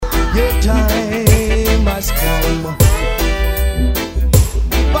your time has come.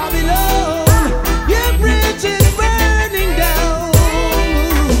 Babylon, your bridge is burning down.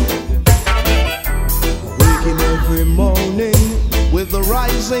 Waking every morning with the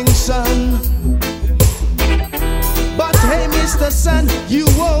rising sun. But hey, Mr. Sun, you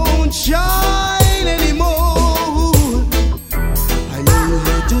won't shine anymore. I know you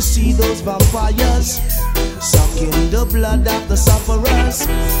hate to see those vampires sucking the blood of the sufferers.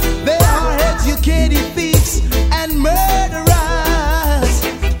 They are educated thieves and murderers.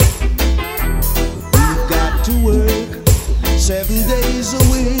 We've got to work 7 days a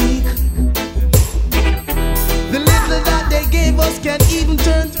week. The little that they gave us can't even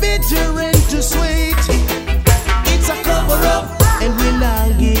turn bitter into sweet. It's a cover up, and we now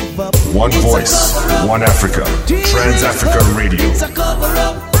give up. One voice, one Africa, Transafrica Radio. It's a cover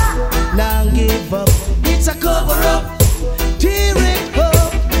up, now give up. It's a cover up, tear it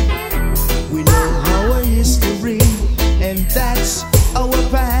up. We know our history, and that's our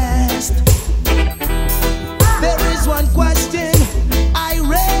past. There is one question I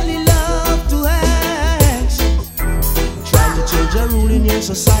really love to ask. Trying to change a rule in your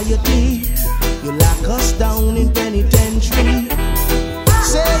society, you lock us down in penitentiary,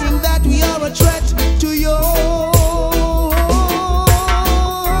 saying that we are a threat to your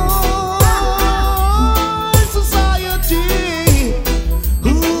society.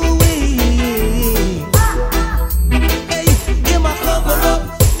 Ooh-wee. Hey, I'm a cover up,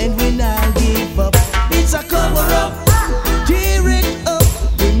 and we now give up. It's a cover up, tear it up.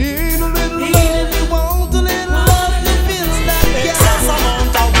 We need a little love, we want a little love to fill that gap. Excess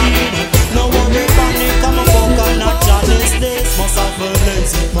amount of weed, no worry about it. Come on, coconut chalice, this must have a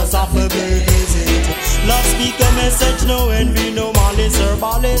blaze it, must have a blaze it. Love speak a message, no envy, no malice or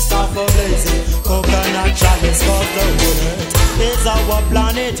malice, have a blaze it. Coconut chalice, cause the whole earth is our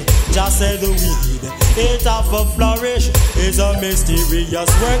planet, just say the weed. It have a flourish, is a mysterious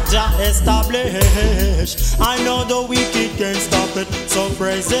work just established. I know the wicked can't stop it, so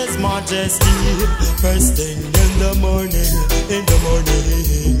praise His Majesty. First thing in the morning,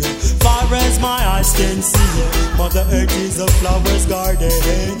 far as my eyes can see, Mother Earth is a flower's garden,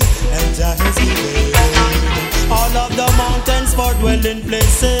 and Jah is giving all of the mountains for dwelling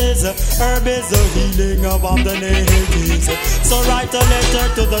places. Herb is a healing above the natives. So write a letter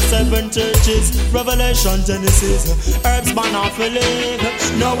to the 7 churches, Revelation, Genesis. Herbs man off a live.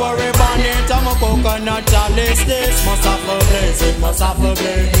 No worry about it, I'm a coconut chalice. This must have a blaze it, must have a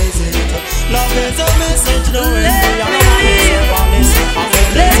blaze it. Love is a message, no envy, I'm a malice.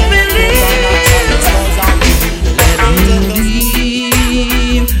 Let me live.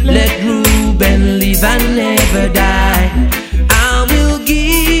 Let Reuben live and never die. I will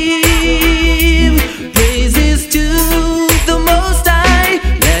give praises to the Most High.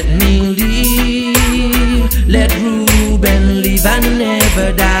 Let me live. Let Reuben live and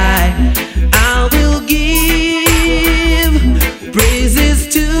never die. I will give praises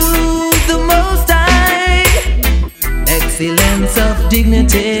to the Most High. Excellence of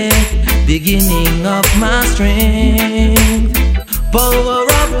dignity, beginning of my strength. Power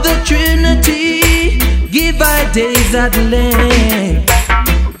of the Trinity, give our days at length.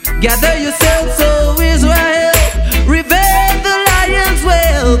 Gather yourselves, O Israel, reveal the lion's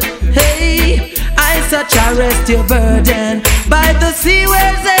whelp. Hey, I such arrest your burden by the sea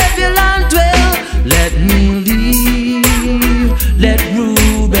where Zebulun dwell. Let me live, let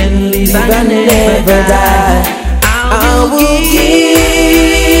Reuben live and never die. I will give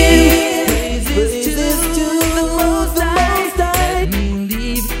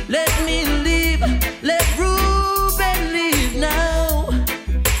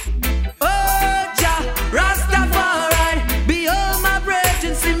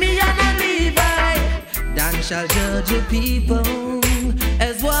shall judge your people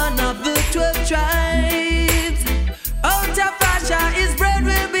as one of the 12 tribes. Out of Asher his bread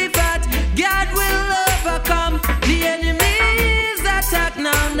will be fat. God will overcome the enemy's attack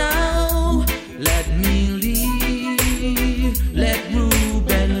now. Let me live, let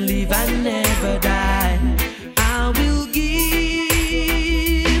Reuben live and never die. I will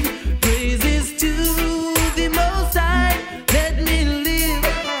give praises to the Most High. Let me live,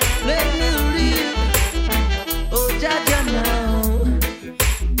 let me live. Oh, Jaja now.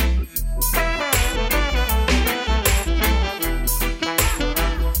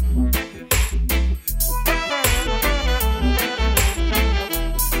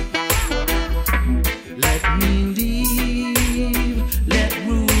 Let me live, let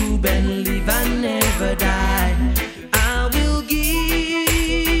Reuben live and never die. I will give.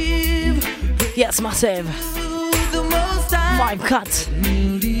 Yes, massive. The Most High. 5 cuts. Let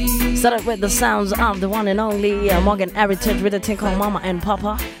me live. Started with the sounds of the one and only Morgan Heritage with a thing called Mama and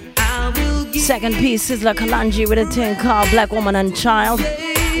Papa. Second piece, Sizzla Kalonji with a thing called Black Woman and Child.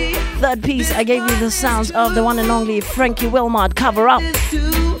 Third piece, I gave you the sounds of the one and only Frankie Wilmot, Cover Up.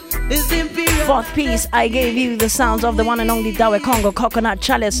 Fourth piece, I gave you the sounds of the one and only Dawe Congo, Coconut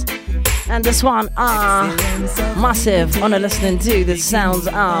Chalice. And this one, massive, on listening to the sounds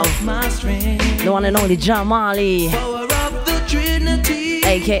of the one and only Jamali,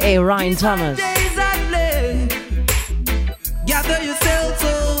 aka Ryan Thomas.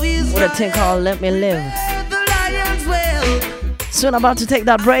 With a thing called Let Me Live. Soon about to take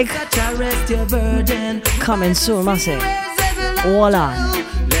that break. Coming soon, massive. Voila.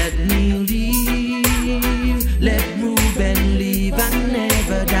 Let me leave, let Ruben leave and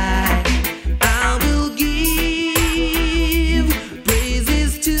never die. I will give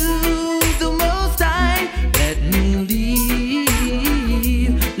praises to the Most High. Let me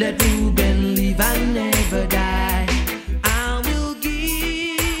leave, let Ruben leave and never die. I will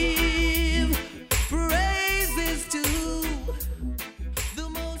give praises to the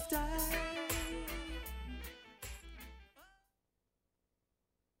Most High.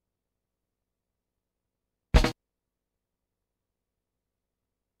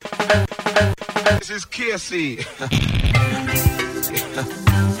 This is KC.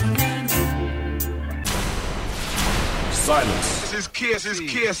 Silence. This is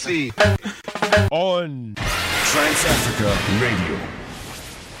KC. On Transafrica Radio.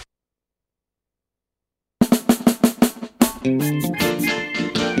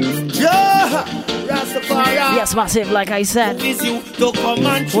 Yes, massive, like I said,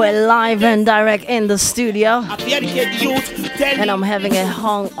 we're live and direct in the studio, and I'm having a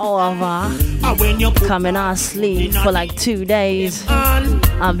hangover. Coming out sleep for like 2 days.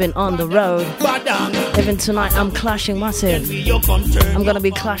 I've been on the road. Even tonight I'm clashing massive. I'm gonna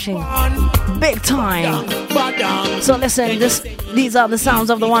be clashing big time. So listen, these are the sounds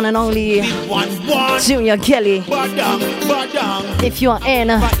of the one and only Junior Kelly. If you're in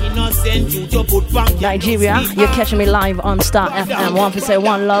Nigeria, you're catching me live on Star FM. One for say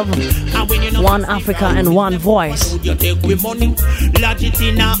one love, one Africa, and one voice.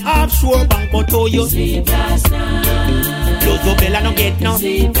 Sleep last night. Bella no get no.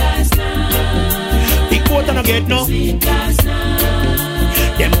 Sleep last night. Big water no get no. Sleep last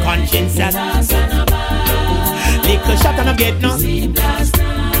night. Them conscience that. Little shot no get no. Sleep last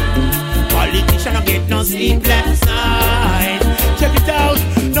night. Politician no get no. Sleep last night. Check it out.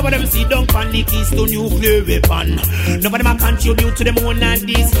 Nobody them see down on the keys to nuclear weapon. Nobody ma contribute to them own and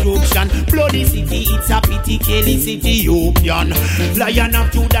destruction. Bloody city, it's a pity, Kelly city, Ethiopian. Lion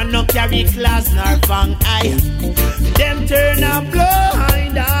of Judah no carry class nor fang eye. Them turn a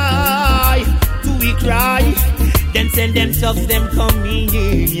blind eye to we cry. Then send them thugs, them come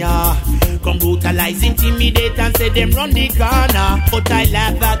in, yeah. Come brutalize, intimidate and say them run the corner. But I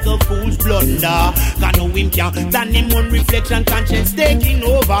laugh at the fool's blunder. Can no him can stand him on reflection, conscience taking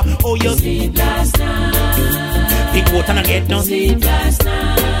over. Oh, you sleep last night. Big water no get no. Sleep last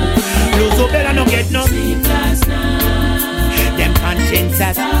night. Lose up better no get no. Sleep last night. Them conscience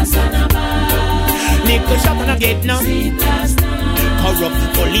has little shot no get no. Sleep last night.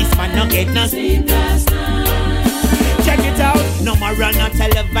 Corrupt policeman no get no. Sleep last night. Check it out, no moral, not a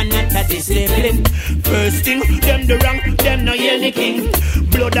love and not a discipline. First thing, them the wrong, them no hear the king.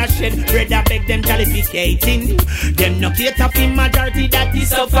 Blood a shed, bread a beg, them qualificating. Them no cater for majority that is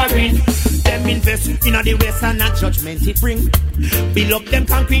suffering. Them invest in the west and not judgment it bring. Build up them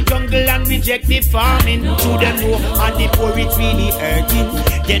concrete jungle and reject the farming. To them know, and the poor it really hurting.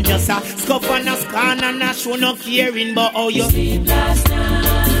 Then just a scuff and a scan and a show no caring. But oh you sleep last night.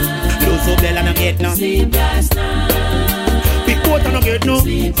 Lose up Bella no get no. Sleep last night. Big water no get no.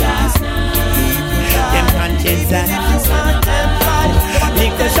 Sleep last night. Them conscience that.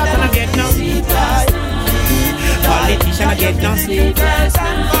 Little shot no get no. Sleep last night. Politician no get no. Sleep last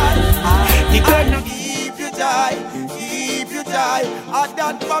night. The girl no. Keep you die. I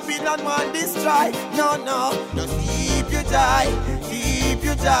that Babylon man destroy. No, just keep you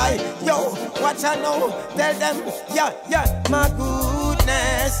die. Yo, watch I know. Tell them, yeah. My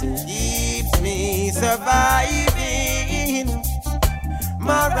goodness keeps me surviving.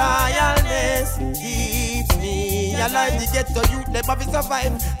 My royalness keeps me alive. The ghetto youth never be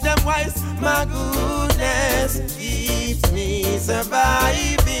survive. Them wise, my goodness keeps me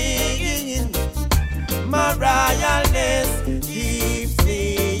surviving. My royalness keeps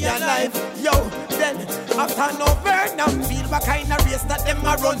me alive. Yo, then after no burn and feel what kind of race that them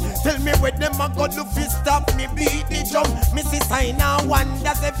a run. Tell me where them a go to fi stop me beat the drum. Missy sign and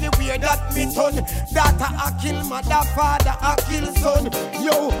wonders everywhere that me turn. Daughter a kill mother, father a kill son.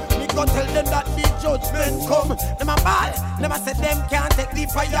 Yo, me go judgment come. Them a ball, them a say them can't take the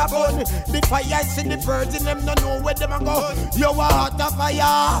fire burn. The fire is in the virgin, them no know where them a go. You a hot of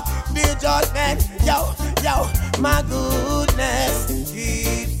fire, the judgment. Yo, my goodness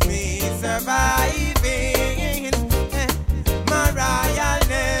keeps me surviving. My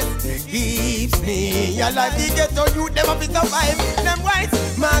royalness keeps me alive. The ghetto youth, them a be survive. Them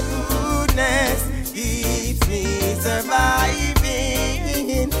whites, my goodness keeps me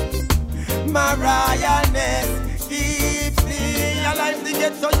surviving. My royalness keeps me alive. The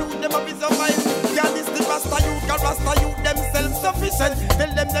ghetto youth, them a be survive. Yeah, this the Rasta youth, cause Rasta youth them self-sufficient.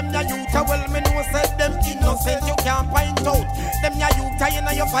 Tell them ya youth, well me know said them innocent. You can't find out them ya youth in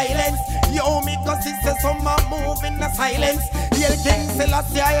your violence. Yo, me cause it says some a move in the silence. Hail King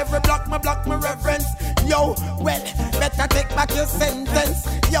Selassie, every block my reference. Yo, well, better take back your sentence.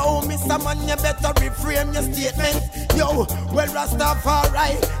 Yo, Mr. Man, you better reframe your statement. Yo, well,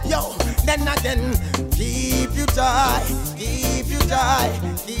 Rastafari. Yo, then again, keep you dry, keep you dry,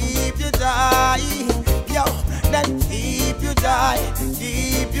 keep you dry. Yo, then keep you dry,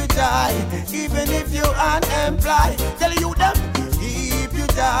 keep you dry. Even if you unemployed, tell you them, keep you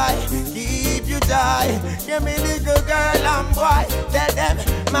dry, keep you dry. Hear me, little girl and boy, tell them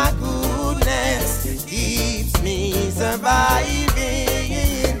my goodness keeps me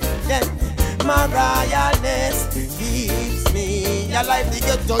surviving. Then my royalness keeps me alive. The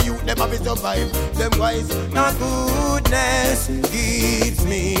ghetto youth, them have to survive. Them wise, my goodness keeps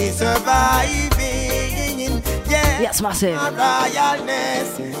me surviving. Yeah, yes, massive. My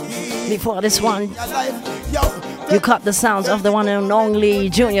royalness. Before this one, you caught the sounds of the one and only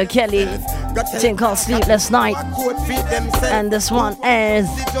Junior Kelly. Thing called Sleepless Night. And this one is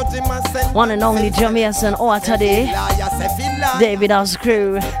one and only Jamaican Oatade, David House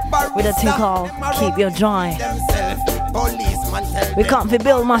Crew, with a thing called Keep Your Joy. We can't be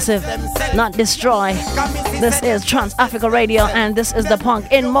built massive, not destroy. This is Transafrica Radio, and this is the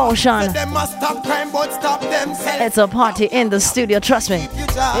Punk in Motion. It's a party in the studio, trust me.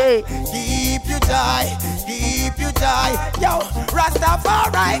 Hey. Keep you die, keep you die. Yo,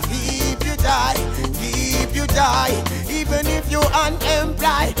 Rastafari, keep you die, keep you die. Even if you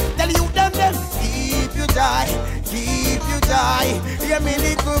unemployed, tell you them, keep you die, keep you die. Hear me,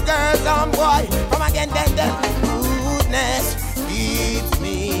 little girls and boy, come again, then goodness keeps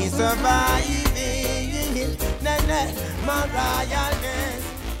me surviving. My royalness.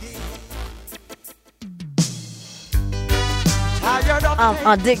 I'm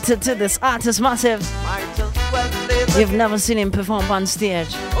addicted to this artist, massive. You've never seen him perform on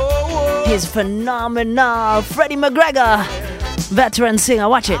stage. He's phenomenal. Freddie McGregor, veteran singer.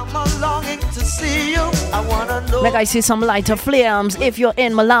 Watch it. Make I see some lighter flames. If you're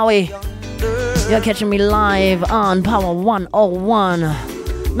in Malawi, you're catching me live on Power 101.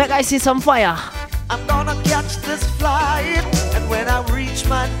 Make I see some fire. I'm gonna catch this flight, and when I reach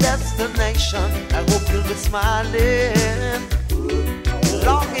my destination, I hope you'll be smiling,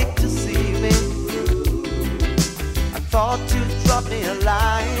 longing to see me. I thought you'd drop me a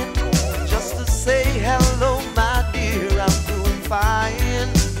line just to say hello, my dear, I'm doing fine.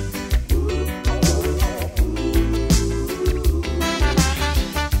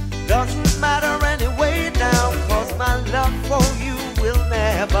 Doesn't matter anyway now, 'cause my love for you will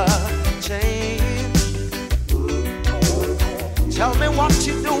never change. Tell me what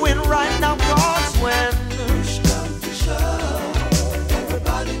you're doing right now, 'cause when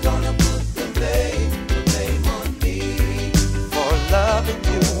everybody gonna put the blame on me for loving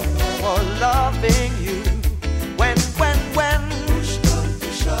you, for loving you. When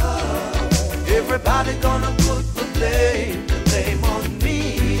everybody gonna put the blame on me.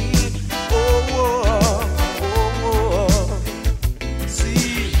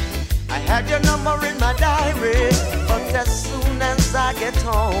 See, I had your number in my diary, but as soon as I get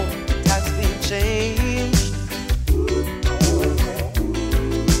home, it has been changed.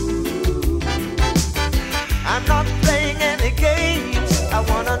 I'm not playing any games. I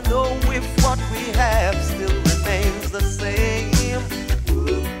wanna know if what we have still remains the same.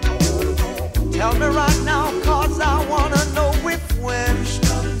 Tell me right now, 'cause I wanna know if when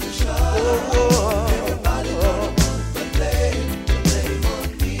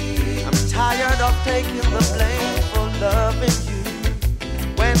I'm tired of taking the blame for loving you.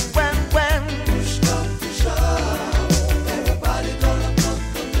 When everybody gonna put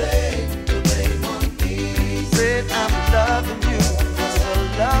the blame on me. Said I'm loving you, it's a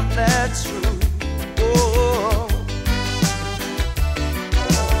love that's true. Oh,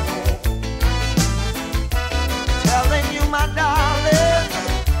 telling you, my darling,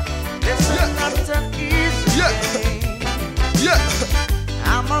 this is not an easy game.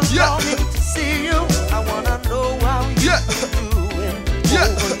 I'm longing to see you.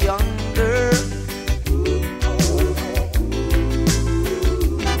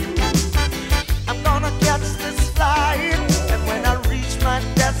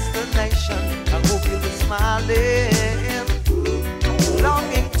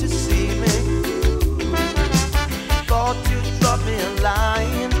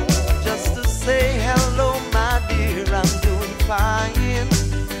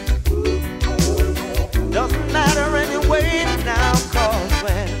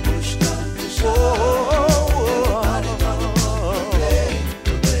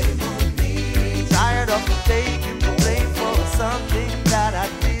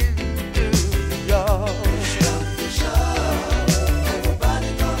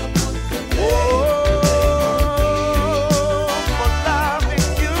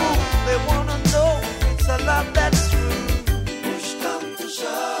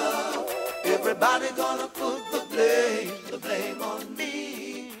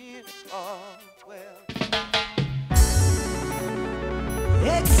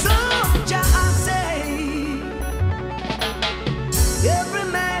 Every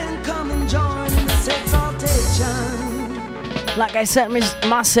man come and join this exaltation. Like I said,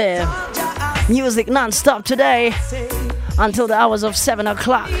 massive music non-stop today until the hours of 7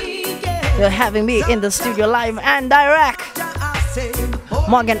 o'clock. You're having me in the studio live and direct.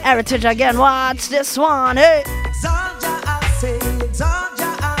 Morgan Heritage again, watch this one, hey.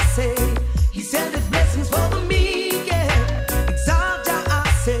 He said his blessings for the meek, yeah. Exalt Jah,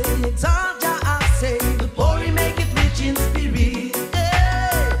 I say, the poor he make it rich in spirit.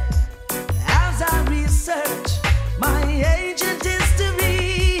 Hey. As I research my ancient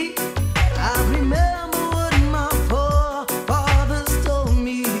history, I remember what my forefathers told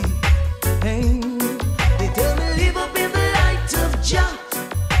me. Hey. They tell me live up in the light of Jah.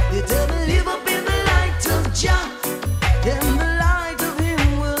 They tell me live up in the light of Jah. Then the light of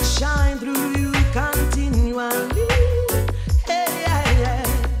Him will shine through you continually. Hey, yeah, yeah.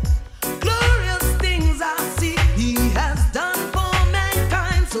 Glorious things I see He has done for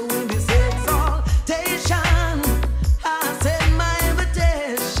mankind. So in this exaltation, I send my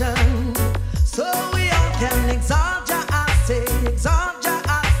invitation. So we all can exalt Jah, I say, exalt Jah,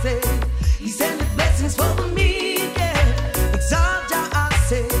 I say. He sent the blessings for the meek, yeah. Exalt Jah, I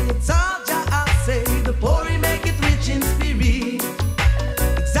say, exalt Jah, I say. The poor He make it rich in spirit.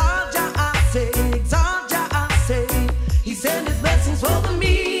 Exalt Jah, I say, exalt Jah, I say. He sent His blessings for the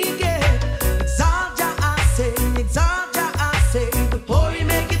meek, yeah. Exalt Jah, I say, exalt Jah, I say. The poor He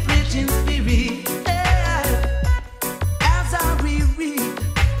make it rich in spirit. Yeah. As I reread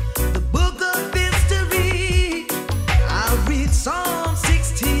the book of history, I read Psalm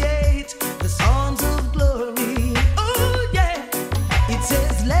 68, the Psalms of glory. Oh yeah, it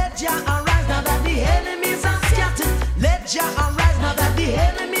says, let Jah arise now that the enemies are scattered. Let Jah arise now that the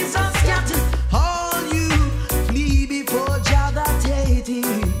enemies are scattered. All you flee before Jah that hate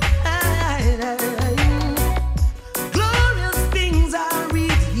Him. Glorious things I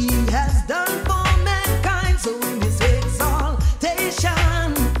read He has done for mankind. So in this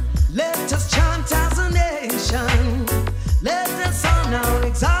exaltation, let us chant as a nation. Let us all now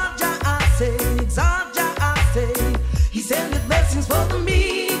exalt Jah, I say, exalt Jah, I say. He sent the blessings for the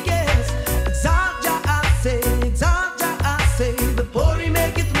meek, yes. Exalt Jah, I say, exalt Jah, I say. The poor He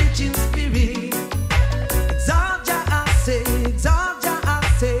make it rich in spirit. Exalt Jah, I say, exalt Jah, I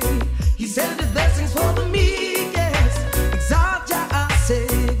say. He sent the blessings for the meek, yes. Exalt Jah, I say,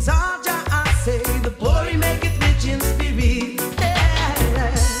 exalt Jah, I say. The poor He make it rich in spirit.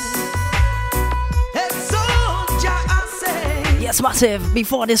 Yeah. Exalt Jah, I say. Yes, massive.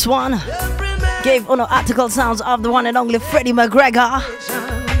 Before this one, Every man gave Uno article sounds of the one and only Freddie McGregor.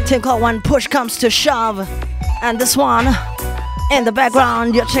 Think called When Push Comes to Shove. And this one, in the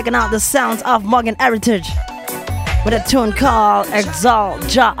background, you're checking out the sounds of Morgan Heritage with a tune called Exalt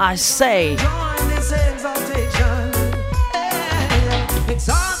Jah, I Say. join this exaltation.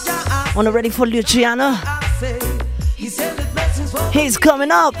 Exalt Jah, I On the ready for Luciano. say. He said the blessings for He's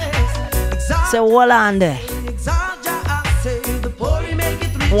coming up. exalt So Walande. exalt Jah, I say. The poor He make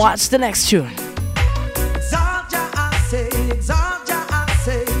it rich. Watch the next tune. Exalt Jah, I say, exalt Jah, I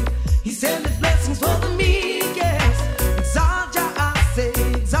say. He sent His blessings for the meek, yes. Exalt Jah, I say,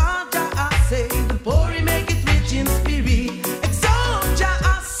 exalt Jah, I say. The poor He make it rich in spirit. Exalt Jah, I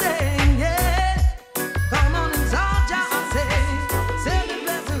say, yeah. Come on, exalt Jah, I say. Send the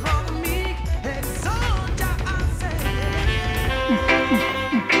blessings for the meek. Exalt Jah, I say.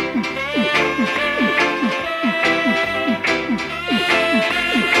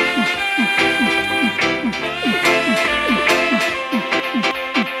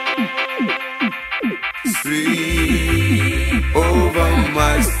 Sweep over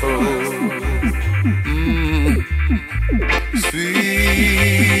my soul.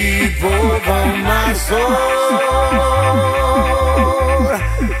 Sweep over my soul.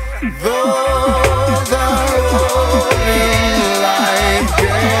 Though the rolling light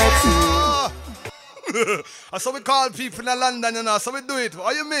gets That's how we call people in London, you know. So we do it.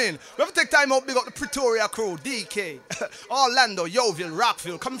 What you mean? We have to take time out, big up the Pretoria crew, DK, Orlando, Yeovil,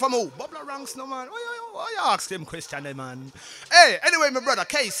 Rockville. Coming from who? Bubba Ranks, no man. Why you ask them question, man? Hey, anyway, my brother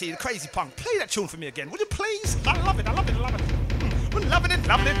Casey, the crazy punk, play that tune for me again. Would you please? I love it, I love it, I love it. We're loving it,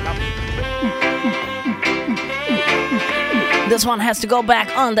 loving it, loving it. This one has to go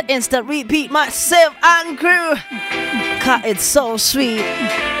back on the instant repeat. Massive and crew. Cut it so sweet.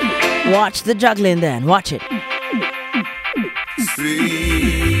 Watch the juggling then. Watch it.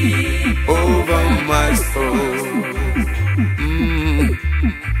 sweep over my soul.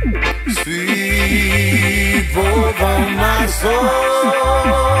 Sweep over my soul.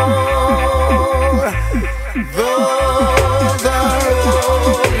 Though the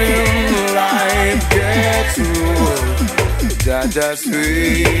rolling life gets old, Jah just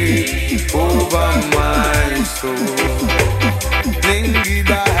sweep over my soul. Ningy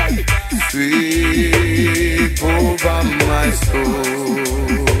back, sweep over my soul.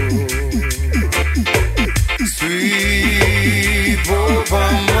 Sweep over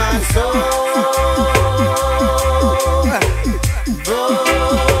my soul.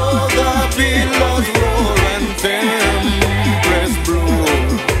 Though the billows roll and tempests blow,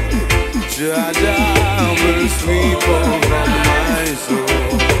 Jaja will sweep over my soul.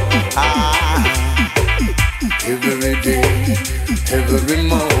 Every day, every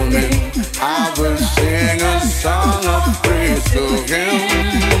morning, I will sing a song of praise to Him.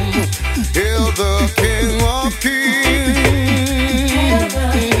 Hail the King of Kings.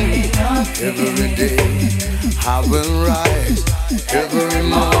 Every day, I will rise. Every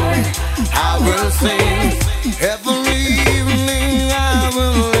morning, I will sing. Every evening, I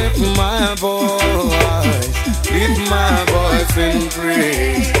will lift my voice. Lift my voice in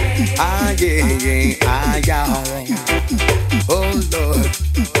praise. Oh Lord,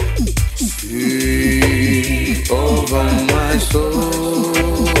 sweep over my soul.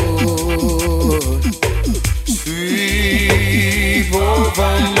 Sweep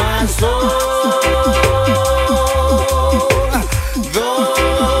over my soul.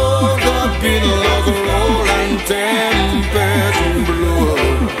 Though the billows roll and tempest blow,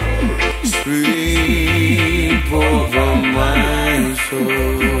 sweep over my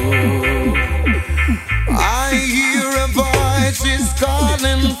soul. I hear a voice is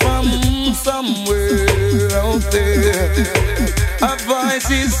calling from somewhere out there. A voice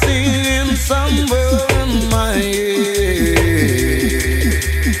is singing somewhere in my ear.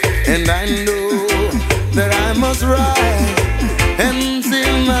 And I know that I must rise and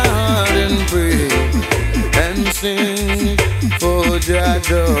sing my heart and pray and sing for Jah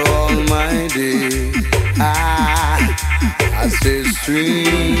Almighty. I say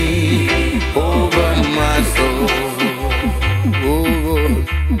sweep over my soul. Oh,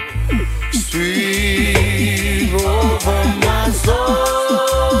 sweep over my soul.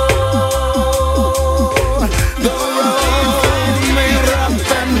 The road may rock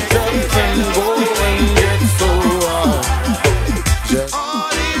and jump and go and get so hard.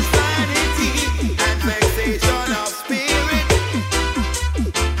 All is vanity and vexation of spirit.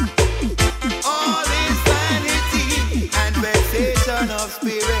 All is vanity and vexation of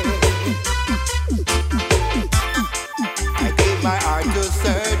spirit. I gave my heart to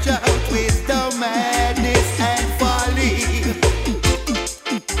search out wisdom, madness, and folly.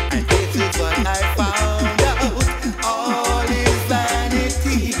 And this is what I found out. All is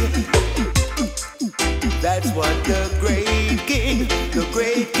vanity. That's what the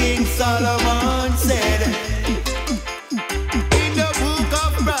great King Solomon said. In the book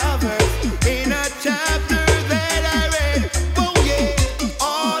of Proverbs, in a chapter that I read, oh yeah,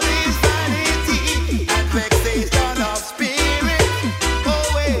 all is vanity and vexation of spirit. Oh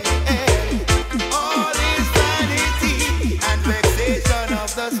yeah, all is vanity and vexation of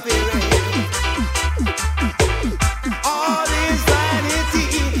the spirit. All is vanity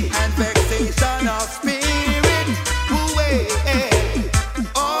and vexation of spirit. Oh yeah,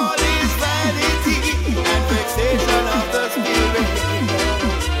 all is vanity and vexation of the spirit.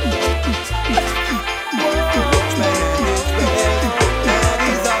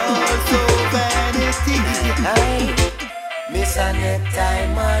 Miss Annette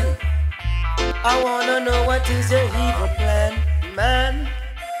Diamond, I wanna know what is your evil plan, man.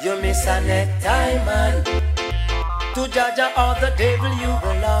 You Miss Annette Diamond. To Jaja or the devil you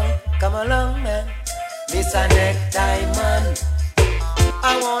belong. Come along, man. Miss Annette Diamond,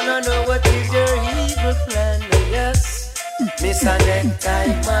 I wanna know what is your evil plan, yes. Miss Annette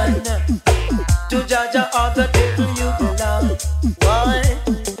Diamond. To Jaja or the devil you belong. Boy,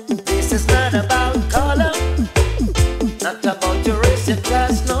 this is not about color, not about your race, your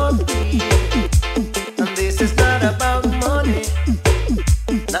class, nor creed. And this is not about money,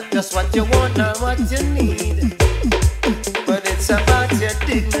 not just what you want or what you need. But it's about your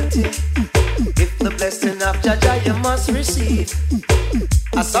dignity. If the blessing of Jaja you must receive.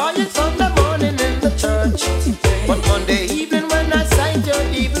 I saw you Sunday morning in the church, but Monday evening when I signed your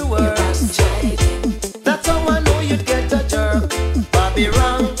evil words, that's how I know you'd get a jerk. Bobby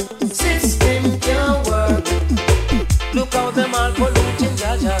wrong, system can't work. Look how them all polluting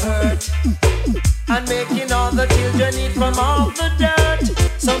Jaja hurt, and making all the children eat from all the dirt.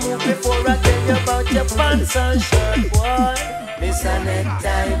 So move before I tell you about your pants and shirt, boy. Miss Annette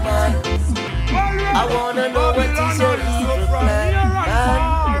Diamond, I wanna know what is your evil plan, man.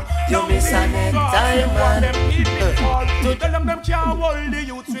 You Miss Annette Diamond. To tell them can't hold the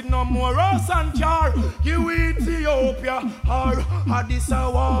youths with no more house and car. You Ethiopia or Addis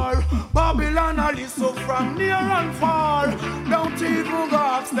war. Babylon a listen from near and far. Don't even go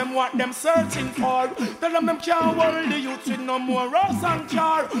ask them what them searching for. Tell them can't hold the youth with no more house and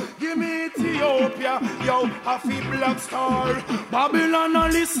car. Give me Ethiopia, yo, happy black star. Babylon a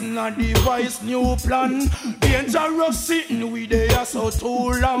listen a device new plan. Dangerous sitting with there so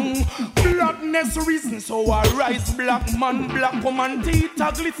too long. Blackness reason so I rise black man, black woman teeth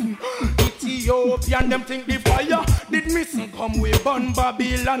a glisten. Ethiopian them think the fire did missing come with burn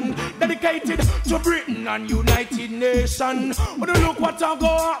Babylon. Dedicated to Britain and United Nations. Wanna look what I go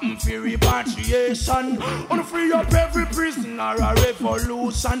happen for repatriation. Wanna free up every prisoner a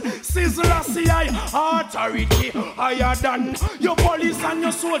revolution. Sizzle a CI authority higher than your police and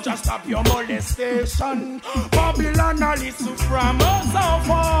your soldiers. Stop your molestation. Babylon a listen from us so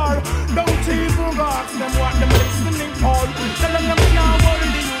far. Don't even go ask them what them listening for. Tell them can't hold the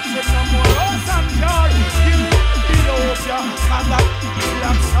youth with no more us and jar. Give me Ethiopia as a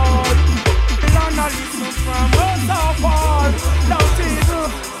black sword. Babylon a listen from us so far. Don't even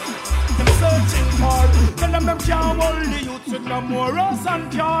them searching for. Tell them can't hold the youth with no more us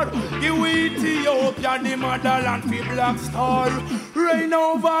and jar. Give Ethiopia the motherland for black star. Rain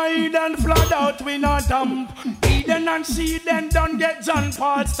over Eden, flood out we not dump. Eden and Eden don't get John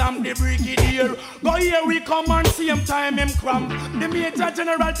Paul stamp the brigadier. Go here we come and same time him cramp. The Major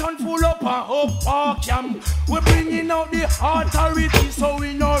General turn full up and up our camp. We bringing out the authority so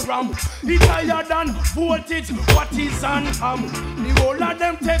we no ramp. It's higher than voltage, what is on The whole of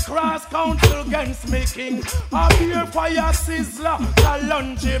them take cross council against making. A beer fire sizzler,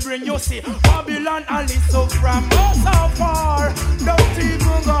 challenge bring you see. Babylon and listen from us so far. Don't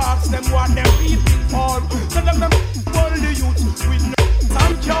even go ask them what they're peeping for. Tell them hold the youth with no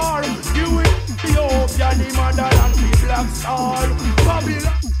and cure. You Ethiopia, the motherland, the black star.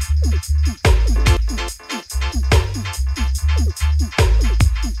 Babylon.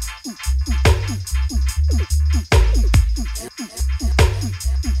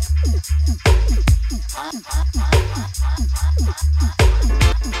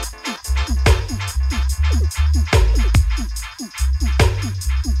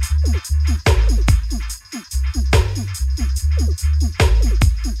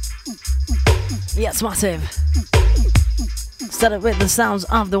 Yes, massive. Started with the sounds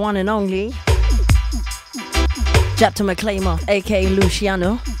of the one and only Chapter McClaimer, aka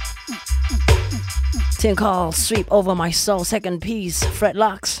Luciano. Tune called Sweep Over My Soul. Second piece, Fred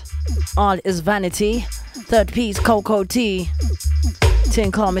Locks, All Is Vanity. Third piece, Coco T.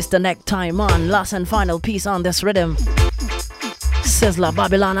 Tune called Mr. Necktie Man. Last and final piece on this rhythm, Sizzler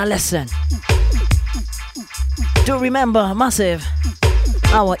Babylon a Lesson. Do remember, massive,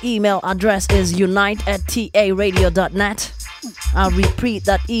 our email address is unite@taradio.net. I'll repeat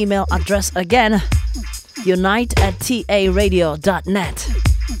that email address again, unite@taradio.net.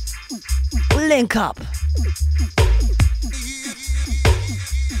 Link up.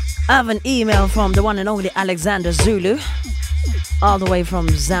 I have an email from the one and only Alexander Zulu, all the way from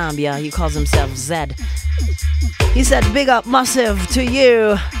Zambia. He calls himself Zed. He said, big up massive to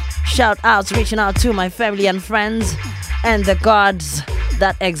you. Shout outs reaching out to my family and friends and the gods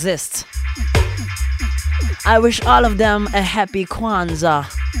that exist. I wish all of them a happy Kwanzaa.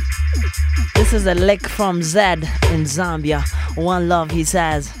 This is a lick from Zed in Zambia. One love, he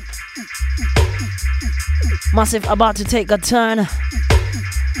says. Massive about to take a turn.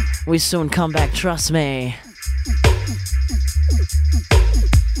 We soon come back, trust me.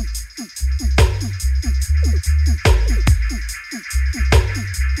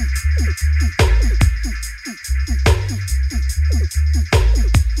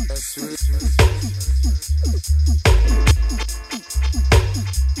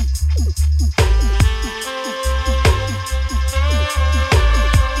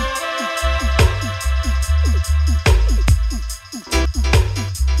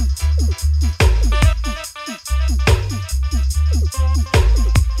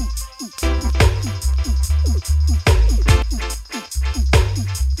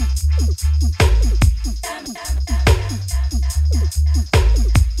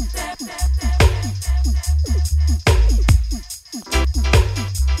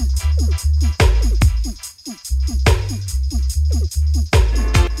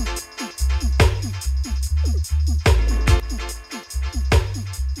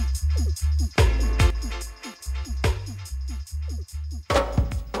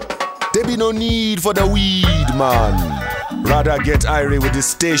 There be no need for the weed, man. Rather get irate with this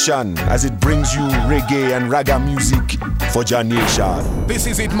station as it brings you reggae and raga music for your nation. This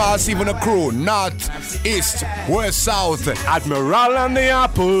is it, massive on the crew. North, east, west, south. Admiral and the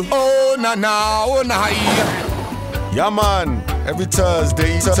Apple. Oh, na, oh, na. Yeah, man. Every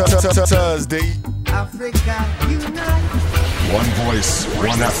Thursday. Thursday. Africa unite. One voice,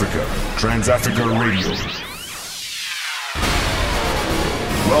 one Africa. Transafrica Radio.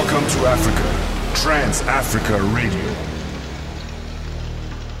 Welcome to Africa. Transafrica Radio.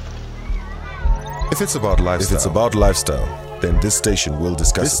 If it's about lifestyle, then this station will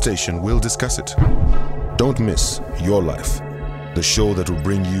discuss it. Don't miss Your Life, the show that will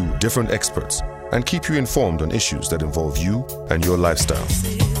bring you different experts and keep you informed on issues that involve you and your lifestyle.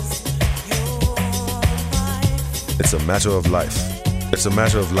 It's a matter of life. It's a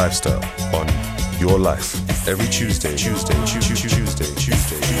matter of lifestyle on Your Life. Every Tuesday.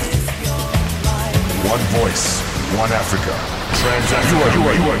 One voice, one Africa.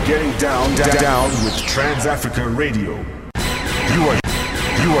 Transafrica. You are getting down with Transafrica Radio. You are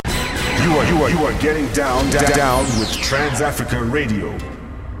getting down with Transafrica Radio.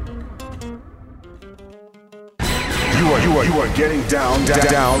 You are getting down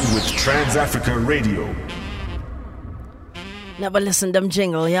with Transafrica Radio. Never listen them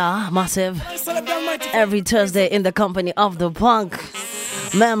jingle, yeah, massive. Every Thursday in the company of the punk.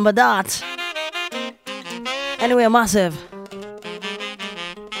 Remember that. Anyway, massive.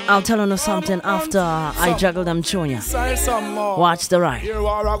 I'll tell you something after I juggle them tune ya. Watch the ride. Here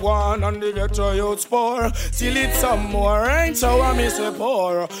are a one and the ghetto youth poor. Till it's some more, ain't so I miss a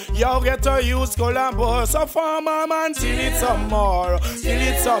poor. Yo ghetto youth collabo, so farmer man till it's some more. Till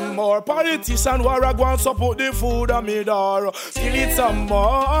it's some more. Politician war a one so put the food on me door. Till it's some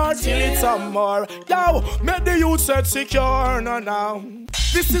more, till it's some more. Yo, make the youth set secure now.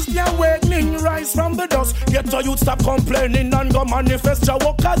 This is the awakening, rise from the dust. Get a youth stop complaining and go manifest your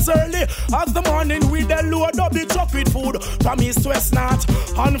workers early. As the morning with the load up the truck with food. From east to west north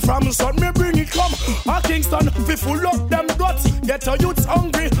and from sun me bring it come. A Kingston, we full up them guts. Get a youths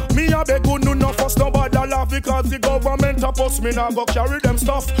hungry. Me a beg you no fuss nobody laugh because the government a post me now go carry them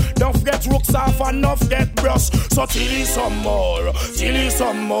stuff. Don't forget rooks off and not forget brush. So till is some more, till is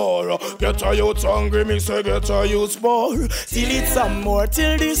some more. Get a youths hungry, me say get a youths more. Till it's some more.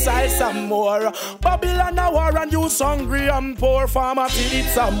 Till decide some more. Babylon a war and you hungry and poor farmer till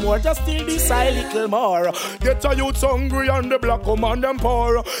it's some more. Just till decide little more. Get a youth hungry and the black woman them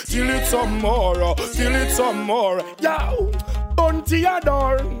poor. Till it's some more. Till it's some more. Yo, bunty a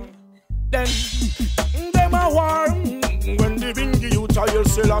door. Then them a war. When the bingy youth I will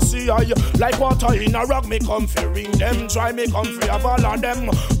still see I like water in a rag me come fi ring them. Try me come fi have all of them.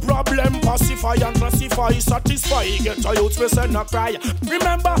 Problem pacify and classify, satisfy. Get a youth we send a cry.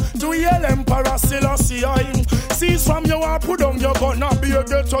 Remember to yell emperor still see I. Cease from your heart put down your gun and be a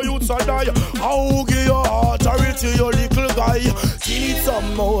get a youth a die. How give your authority your little guy. Till it's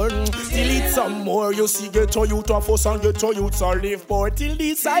some more, till it's some more. You see get a youth a fuss and get a youth a live poor. Till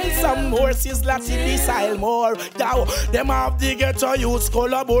decide some more, sizzler till decide more. Now them have the ghetto youths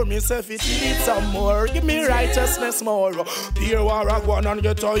collabore myself it need some more. Give me righteousness more. Here war a go and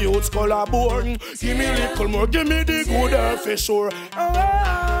ghetto youths collabore. Give me little more. Give me the good earth for sure.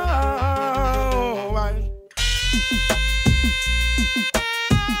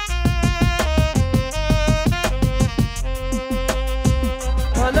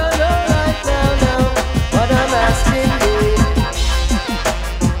 What I'm asking you.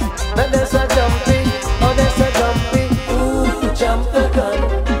 But there's a jumping. Oh, there's a jumping. Jump the gun.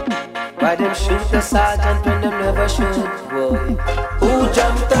 Why them shoot the sergeant when them never shoot, boy? Who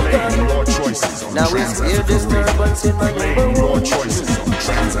jumped the gun? Now it's here disturbance in my neighborhood. Who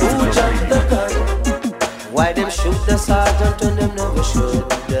jumped the gun? Why them shoot the sergeant when them never shoot?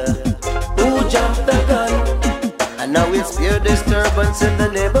 Who jumped the gun? And now it's here disturbance in the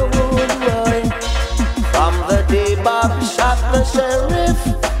neighborhood, boy. From the day Bob shot the sheriff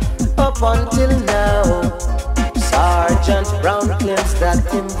up until now, Sergeant Brown claims that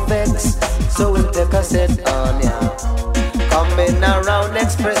him vex, so we'll take a set on ya. Coming around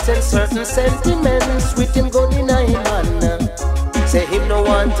expressing certain sentiments with him gun in a hand. Say him no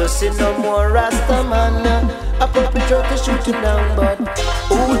want to see no more Rasta man. A perpetrator shoot him down, but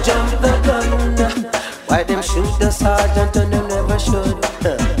who jumped the gun? Why them shoot the sergeant and them never should?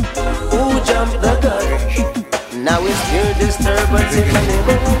 Who jumped the gun? Now it's pure disturbance in the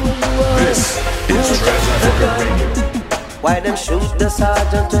neighborhood. This is Transafrica Radio. Why them shoot the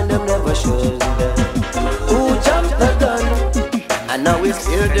sergeant and them never should? Who jumped the gun? And now it's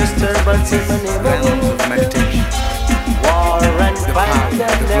pure disturbance in the neighborhood. War and fight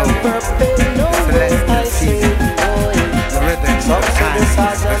that never pay no way. I say, boy. the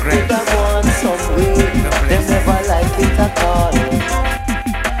sergeant with them want some way. They never like it at all.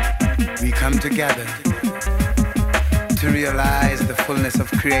 We come together to realize the fullness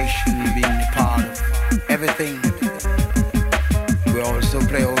of creation, being a part of everything. We also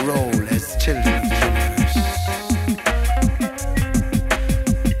play a role as children of the universe.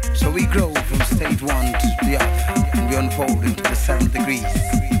 So we grow from stage one to the other, and we unfold into the 7 degrees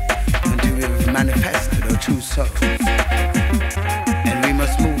until we've manifested our true soul. And we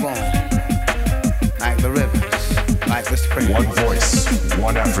must move on like the rivers, like the spring. One voice,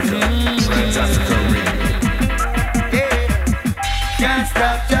 one Africa, Transafrica Radio. Can't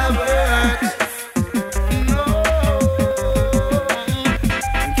stop your words. No.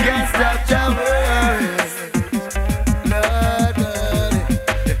 Can't stop your words. Lord, Lord.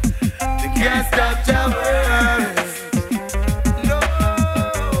 Can't stop your words. No.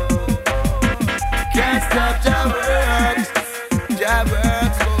 Can't stop your words. Your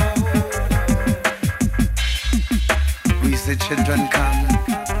words, We see children come,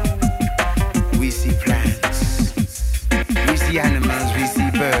 we see plants, we see animals, we see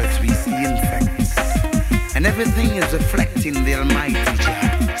birds, we see insects, and everything is reflecting the Almighty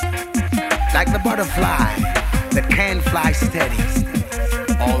Jah. Like the butterfly that can't fly steady,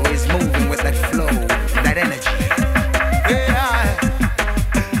 always moving with that flow, that energy. yeah.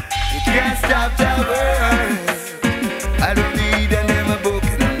 You can't stop your words. I don't need another book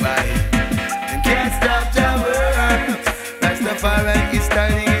in my mind. You can't stop your words. Rastafari is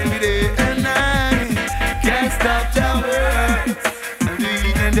starting every day and night. Can't stop your words. I'm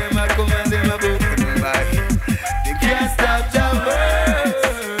reading them, I come and them a book in my mind. You can't stop your words.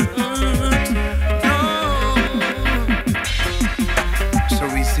 No. So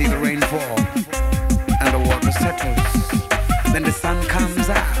we see the rain fall and the water settles. Then the sun comes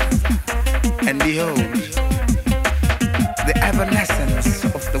out, and behold, the evanescence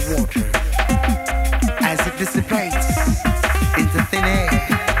of the water as it dissipates into thin air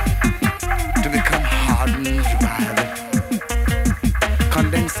to become hardened by the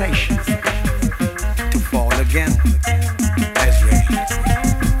condensation to fall again as rain.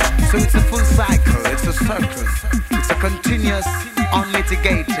 So it's a full cycle, it's a circle, it's a continuous,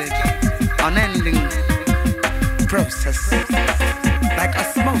 unmitigated, unending process, like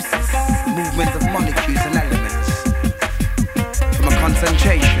osmosis, movement of molecules and elements from a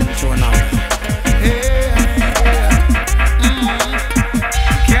concentration to another.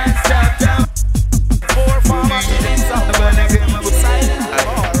 Can't stop them. Four farmers things up.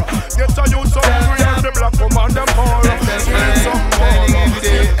 Get a youth some green and the black woman them poor. Some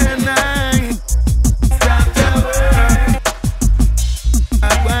and night. Stop the world.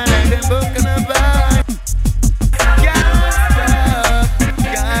 I'm gonna them book and a buy.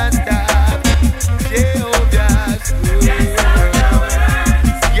 Can't stop. Jehovah's word.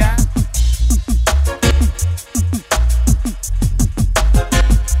 Yeah.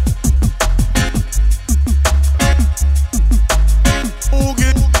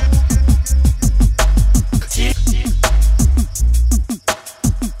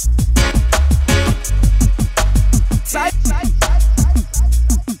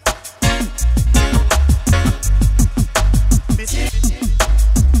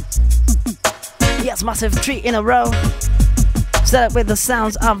 Yes, massive 3 in a row. Set up with the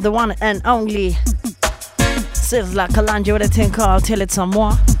sounds of the one and only Sizzla Kalonji with a thing called Till It's Some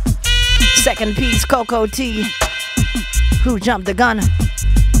More. Second piece, Coco T, Who Jumped the Gun.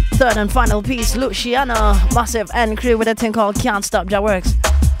 Third and final piece, Luciano, Massive and Crew with a thing called Can't Stop Jah Works.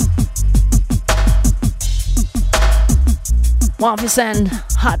 1%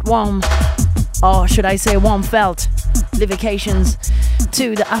 hot warm, or should I say warm felt, livications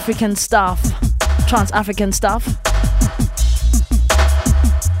to the African staff, Transafrican staff.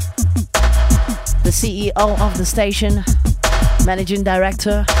 The CEO of the station, managing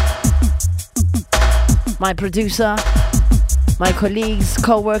director, my producer, my colleagues,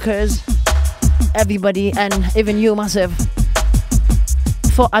 co-workers, everybody, and even you, Massive,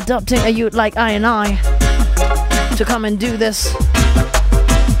 for adopting a youth like I and I to come and do this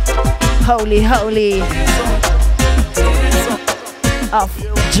holy of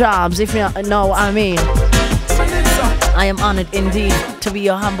jobs, if you know what I mean. I am honored indeed to be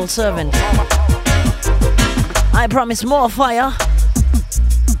your humble servant. I promise more fire,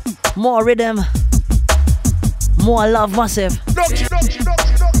 more rhythm, more love, Massive.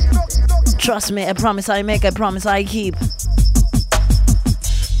 Trust me, a promise I make, a promise I keep.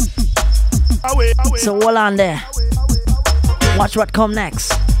 So hold on there. Watch what come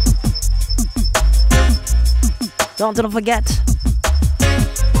next. Don't forget,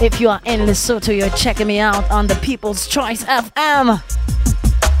 if you are in Lesotho, you're checking me out on the People's Choice FM.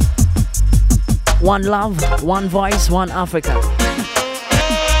 One love, one voice, one Africa.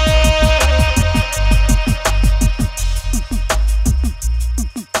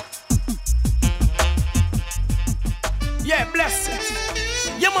 Yeah, bless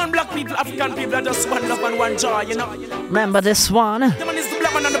it. Yeah, man, black people, African people are just one love and one joy, you know. Remember this one? Yeah, man, it's the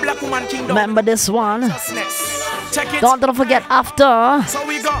black man and the black woman kingdom. Remember this one? Check it. Don't forget after. So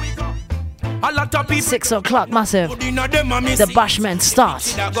we go. A lot of people 6 o'clock massive. The bashment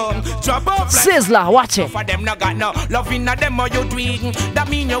starts. Sizzler, watch it. For them no got no love in them or you tweet. That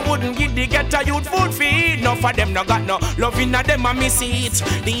mean you wouldn't give the ghetto youth food feed. No for them no got no love in them or miss it.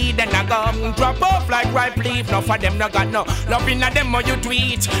 The then I go drop off like ripe leaf. No for them no got no love in them or you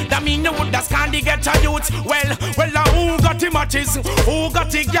tweet. That mean you would just can't the ghetto youth. Well, who got the matches? Who got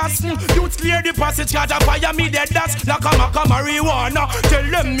the gas? Youth clear the passage. Cause I fire me dead dust like a marijuana. Tell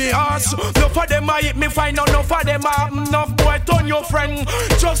them me ass. No for them I hit me fine, no for them I have enough boy turn your friend.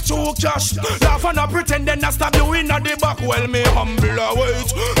 Just to cash, laugh and pretend then I stab you in the back. Well me humble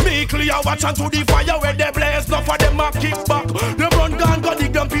await, me clear watch and to the fire where they blaze. No for them I kick back, them run gun go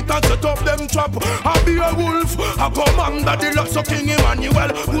dig them pit and set up them trap. I be a wolf, I commander the lot so King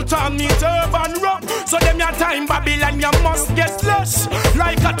Emmanuel. Put on me turban wrap, so them your time Babylon you must get slush.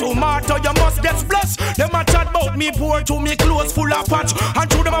 Like a tomato you must get splash. Them a chat about me pour to me clothes full of patch. And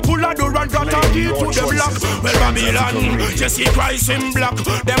to them a pull a door and got a key to the block. Well Babylon, Jesse Christ in black.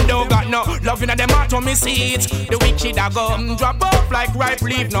 Them don't got no love in them heart on me seat. The wicked a go drop off like ripe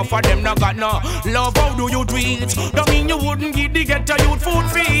leaf. No for them no got no love, how do you do it? Don't mean you wouldn't give the ghetto youth food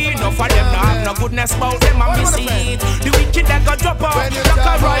feed. No for them no have no goodness about them on me seat. The wicked a go drop off like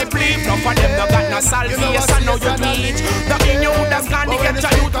a ripe leaf. No for them no got no salvation, no you do it. Don't mean you would have gone the ghetto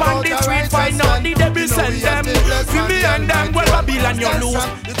youth on the street. Find out the devil send them. Feel me and them, well Babylon you lose.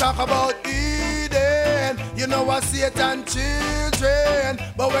 You talk about Eden, you know what Satan children.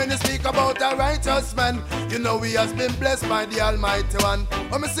 But when you speak about a righteous man, you know he has been blessed by the Almighty One.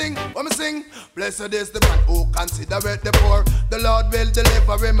 When me sing, blessed is the man who considereth the poor. The Lord will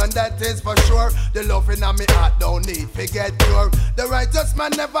deliver him, and that is for sure. The love in me heart don't need forget cure. The righteous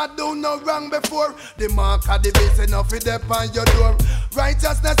man never do no wrong before. The mark of the beast enough it upon your door.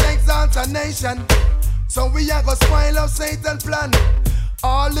 Righteousness exalts a nation, so we are gonna spoil of Satan's plan.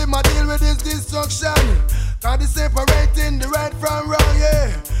 All him a deal with is destruction. Cause they separating the right from wrong, yeah.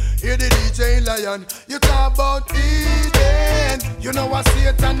 Hear the DJ Lion, you talk about Eden. You know what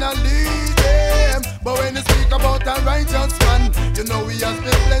Satan a lead them. But when you speak about a righteous man, you know he has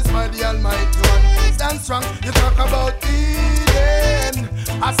been blessed by the Almighty One. Stand strong, you talk about Eden.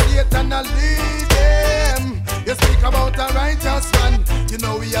 A Satan a lead them. You speak about a righteous man, you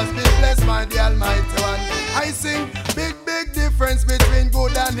know he has been blessed by the Almighty One. I sing big difference between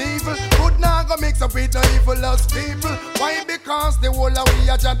good and evil. Good now go mix up with no evil lost people. Why? Because the whole of we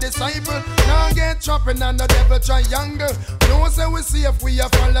are just disciple. Now get chopping and the devil triangle. No say we see if we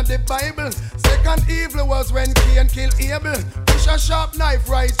have followed the Bible. Second evil was when Cain killed Abel. Push a sharp knife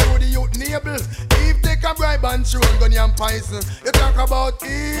right through the youth navel. Eve take a bribe and throw a gun and poison. You talk about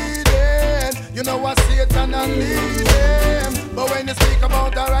Eden, you know what Satan and lead them. But when you speak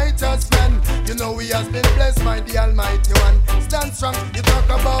about a righteous man, you know he has been blessed by the Almighty One. Stand strong, you talk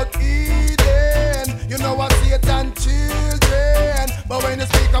about Eden, you know what Satan children. But when you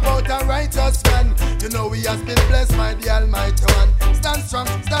speak about a righteous man, you know he has been blessed by the Almighty One. Stand strong,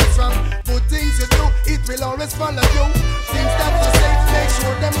 good things you do, it will always follow you. Things that you say, make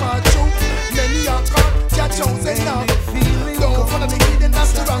sure them are true. Many are called, you're chosen now. Don't follow the hidden,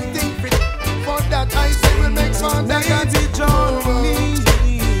 that's the wrong thing. For that I say we'll make Father God's grow.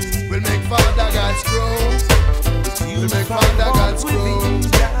 We'll make Father God's grow. We'll make Father God's grow.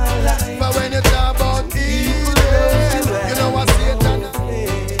 But when you talk about Eden, you know what Satan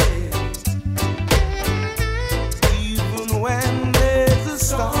is. Even when there's a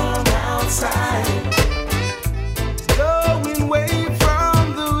storm outside, blowing away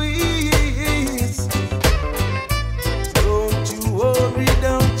from the east, don't you worry,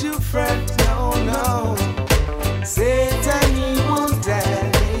 don't you fret. No, Satan, he won't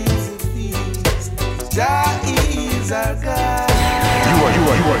die, he's a feast. Jah is our God. You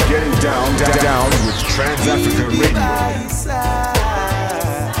are getting down with Transafrica Radio.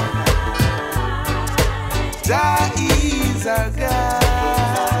 Jah is our God.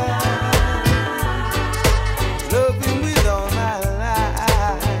 Love him with all my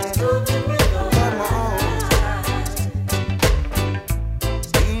life. Come on.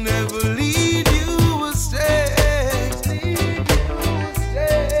 He'll never lead you astray.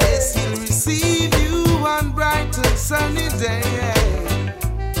 Yes, he'll receive you one bright and sunny day.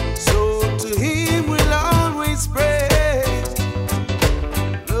 So to him we'll always pray.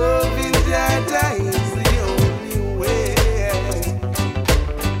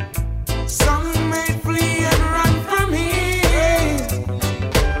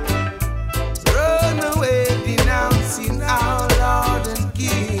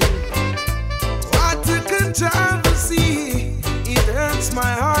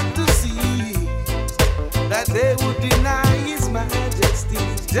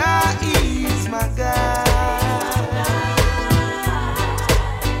 Jah is my God.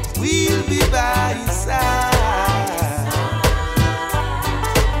 We'll be by his side.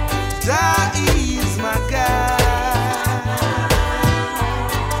 Jah is my God.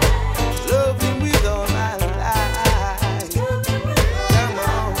 Love him with all my life. Come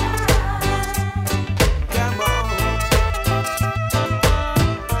on, come on.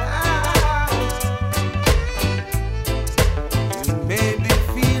 You may be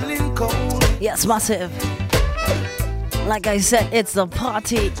feeling cold. Yes, massive. Like I said, it's the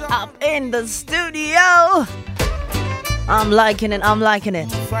party up in the studio. I'm liking it, I'm liking it.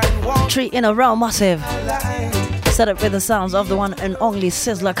 3 in a row, massive. Set up with the sounds of the one and only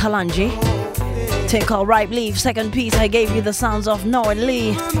Sizzler Kalanji. Thing called Ripe Leaf. Second piece, I gave you the sounds of Noah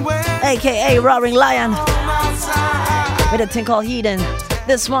Lee, aka Roaring Lion, with a thing called Heathen.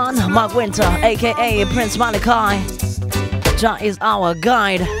 This one, Mark Winter, aka Prince Malachi. Jah is our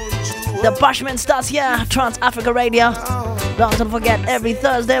guide. The Bashman starts here, Transafrica Radio. Don't forget, every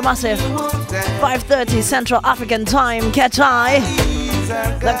Thursday, massive, 5:30 Central African Time. Catch I,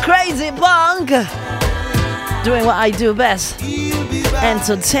 the crazy punk, doing what I do best,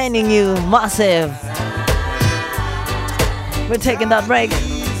 entertaining you, massive. We're taking that break.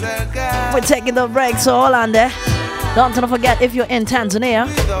 We're taking the break, so hold on there. Don't forget, if you're in Tanzania,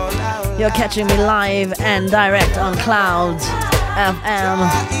 you're catching me live and direct on Clouds FM.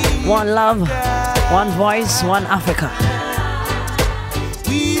 One love, one voice, one Africa.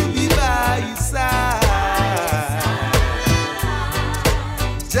 We'll be by his side.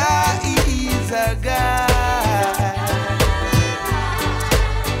 Jah is a God.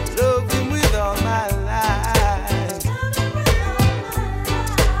 Love him with all my life.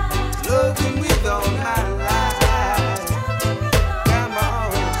 Love him with all my life. Come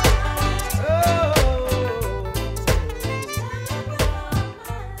on.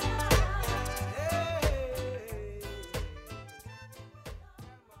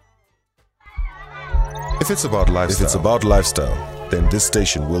 If it's about lifestyle, then this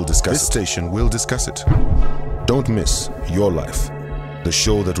station will discuss it. Don't miss Your Life, the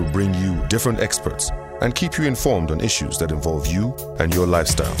show that will bring you different experts and keep you informed on issues that involve you and your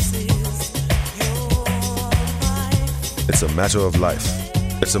lifestyle. It's a matter of life.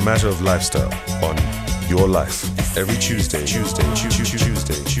 It's a matter of lifestyle on Your Life every Tuesday.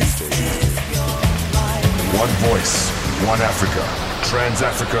 One voice, one Africa.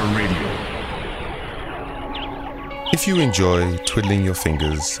 Transafrica Radio. If you enjoy twiddling your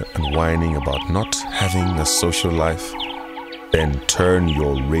fingers and whining about not having a social life, then turn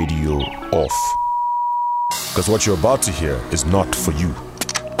your radio off. Because what you're about to hear is not for you.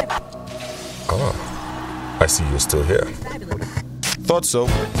 I see you're still here. Thought so.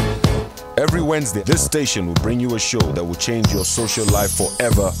 Every Wednesday, this station will bring you a show that will change your social life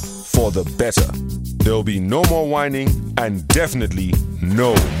forever for the better. There'll be no more whining and definitely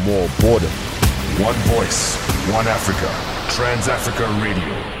no more boredom. One voice, one Africa. Transafrica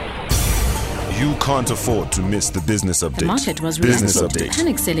Radio. You can't afford to miss the business update. The market was reacting to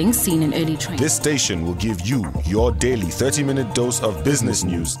panic selling seen in early trading. This station will give you your daily 30-minute dose of business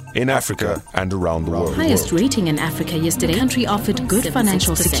news in Africa and around the world. Highest rating in Africa yesterday. The country offered good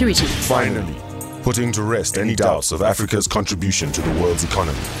financial security. Finally, putting to rest any doubts of Africa's contribution to the world's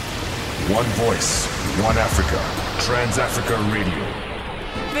economy. One voice, one Africa. Transafrica Radio.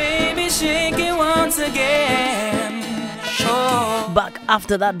 Baby, shake it once again. Oh. Back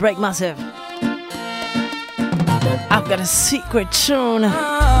after that break, massive. I've got a secret tune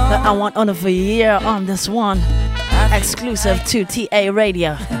that I want on for a year on this one. Exclusive to TA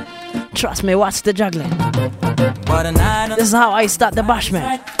Radio. Trust me, watch the juggling. This is how I start the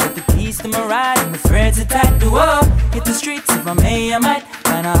Bashman. With the keys to my ride and the threads attached to up. Hit the streets if I may, I might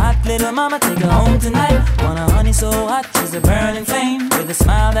find a hot little mama, take her home tonight. Want a honey so hot, she's a burning flame. With a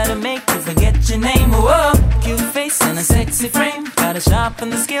smile that'll make you forget your name. Whoa, cute face and a sexy frame. Gotta sharpen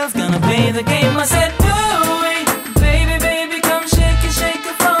the skills, gonna play the game. I said, ooh, baby, baby, come shake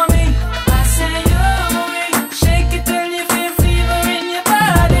it for me. I said, ooh, shake it till you feel fever in your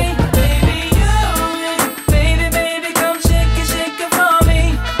body. Baby, baby, baby, come shake it for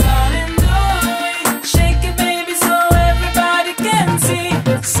me. Darling, do it, shake it, baby, so everybody can see.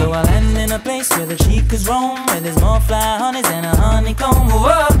 So I land in a place where the chicas roam, where there's more fly honeys than a honeycomb.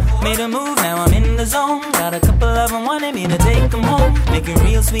 Whoa, made a move, now I'm in the zone. Got a couple of them wanting me to take them home. Making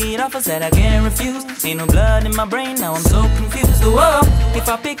real sweet offers that I can't refuse. Ain't no blood in my brain, now I'm so confused. Whoa, if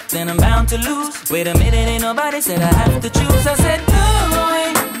I pick, then I'm bound to lose. Wait a minute, ain't nobody said I have to choose. I said,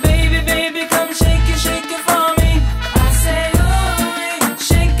 ooh, baby, baby, come shake it for me. I said, ooh,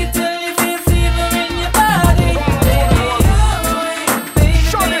 shake it till you feel fever in your body. Baby, ooh, baby,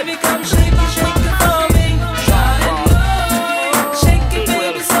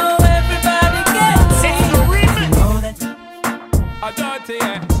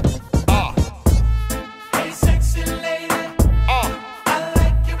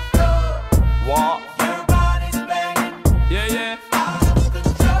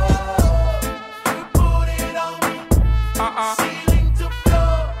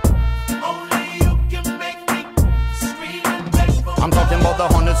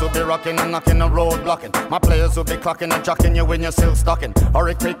 locking and knocking the road blocking. My players will be clocking and jocking you when you're still stocking.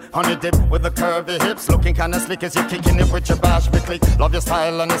 Hurry quick on your dip with the curvy hips, looking kinda slick as you're kicking it with your bash big click. Love your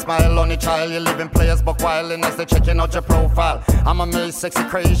style and your smile on your child. You're living players buck wildin' as they're checking out your profile. I'm amazed, sexy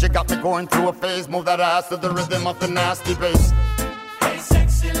craze, you got me going through a phase. Move that ass to the rhythm of the nasty bass. Hey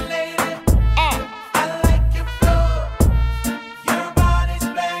sexy lady, I like your flow. Your body's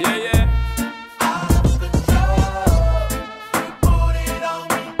playing. Yeah. Out of control. You put it on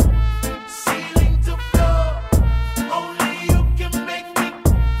me, ceiling to floor. Only you can make me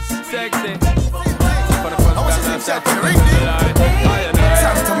sexy. For the first time I've ring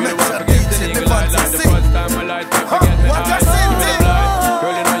time to make that beat in the fantasy. What I said.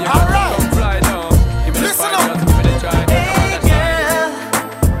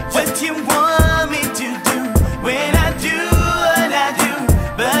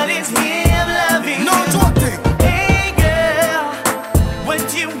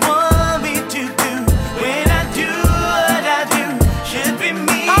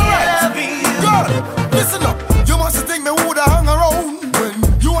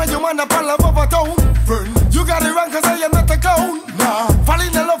 You got it wrong cause I am not a clown. Nah, fall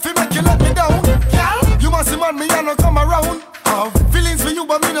in love you make you let me down. You must demand me and not come around. Feelings for you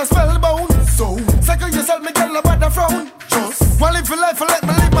but me not spellbound. So, cycle yourself me girl about the frown. Just, well live your life and let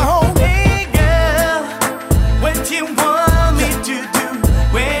me leave my home. Hey girl, what you want me to do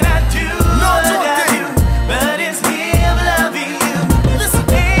when I do what I do? But it's him loving you. Listen.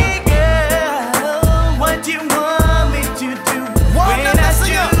 Hey girl, what you want me to do when I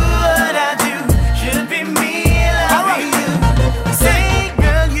do what I do? Should be me loving you. Say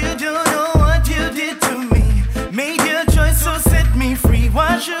girl, you don't know what you did to me. Made your choice so set me free.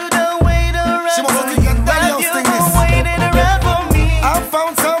 Why should I wait around for you? Why you waiting around for me? I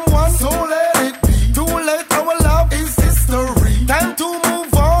found someone, so let it be. Too late, our love is history. Time to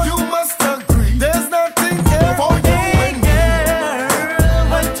move on, you must agree. There's nothing here for you and me. Girl,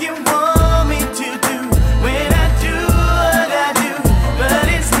 what you want me to do when I do what I do? But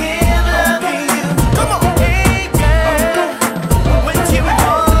it's him loving you. Come on. Hey girl, what you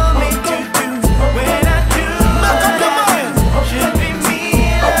want me to do when I do what I do? Should be me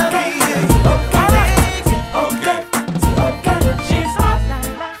loving you. Okay. She's hot,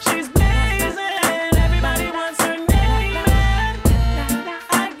 she's blazing. Everybody wants her name.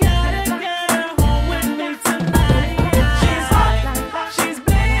 I gotta get her home with me tonight. She's hot, she's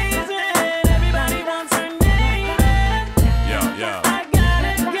blazing. Everybody wants her name. Yeah. I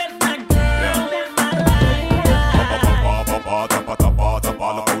gotta get that girl in my life. Look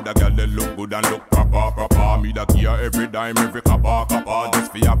how the girl they look good and look proper. Me da gear every dime, every kappa.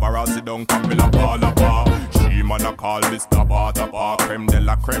 Just for have her sit down, come me la pa. She man a call this tapa. Creme de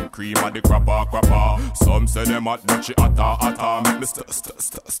la creme, cream of the crappa. Some say them hot, but she hotter. Make me stutter.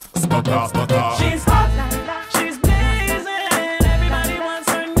 She's hot, she's blazing. Everybody wants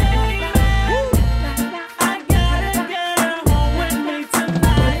her name. I gotta get her home with me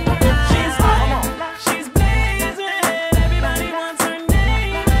tonight. She's hot, she's blazing. Everybody wants her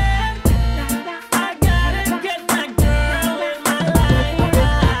name. I gotta get that girl in my life.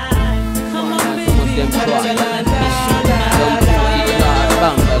 Come on, baby.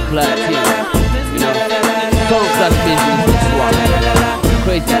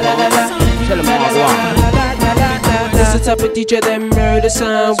 Crazy tell them all That's the type of DJ that murder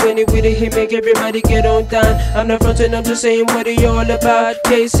sound. When he with it, he make everybody get on down. I'm not frontin', I'm just saying what he all about.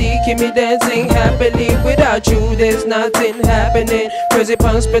 KC, keep me dancing happily. Without you, there's nothing happening. Crazy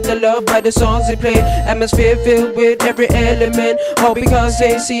punk spread the love by the songs they play. Atmosphere filled with every element. All because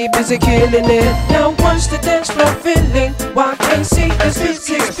KC busy killing it. Now watch the dance floor filling. While KC is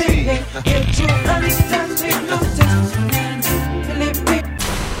busy spinning. Get you understand, take notice. Believe me.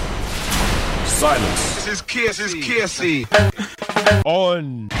 Silence. This is KC.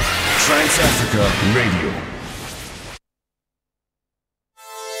 On Transafrica Radio.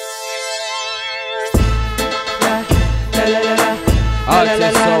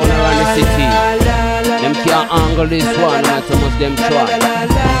 Artists all around the city. Them can't angle this one, not too much them try.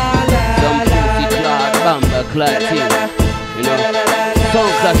 Some pussy clad, bamba clad thing. You know,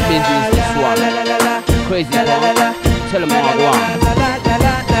 some class business this one. Crazy punk, tell them all go on.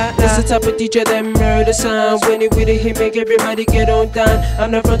 That's the type of DJ that murder sound. When he with it, he make everybody get on down. I'm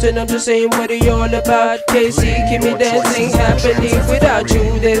not frontin', I'm just saying what he all about. KC, keep me dancing happily. Without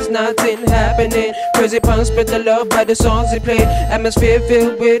you, there's nothing happening. Crazy punk spread the love by the songs they play. Atmosphere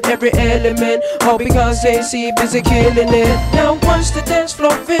filled with every element. All because KC busy killing it. Now watch the dance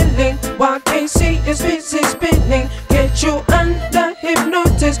floor filling. While KC is busy spinning. Get you under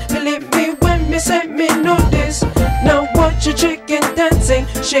hypnosis. Believe me when me say me know this. Now watch your chicken dancing.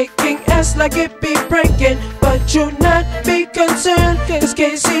 shaking ass like it be breaking. But you not be concerned, cause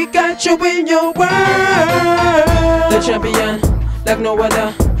Casey got you in your world. The champion, like no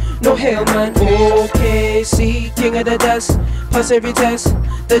other, no hell man. OKC, king of the dust, pass every test.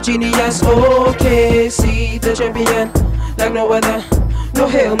 The genius, OKC, the champion, like no other, no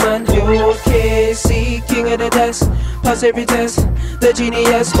hell man. OKC, king of the dust, pass every test. The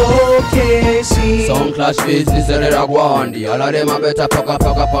genius, OKC. Sound clash business and they go on. The all of them a better pack up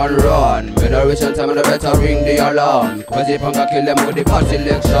and run. Better reach on time and they better ring the alarm. Cause if I can kill them with the past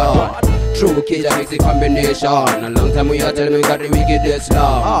selection. True kid that makes the combination. A long time we are telling me got the wickedest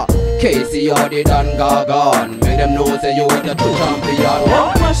slam. Casey hardy than Gargan. Make them know say you are the true champion.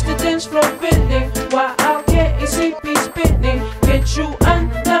 Don't watch the dance floor bending while out Casey be spinning. Get you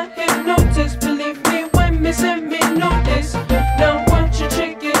under hypnosis. Believe me when me send me notice. Now watch your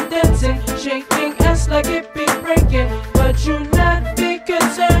chicken dancing, shaking ass like it be breaking. But you not be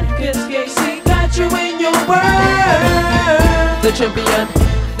concerned, cause Casey got you in your world. The champion,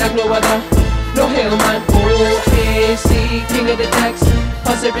 like no other, no hell man. OKC, king of the decks,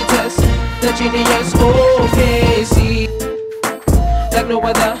 pass every test. The genius, OKC, like no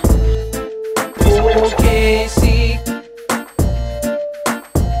other. OKC,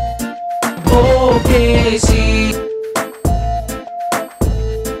 OKC.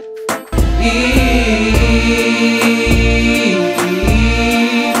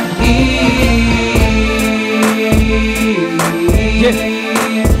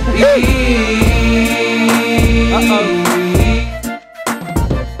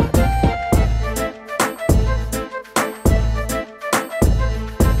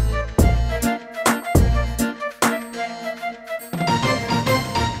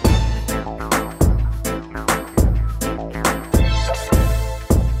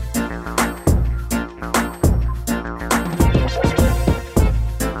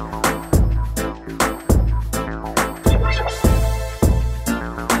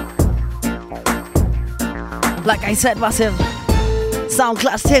 Like I said, massive sound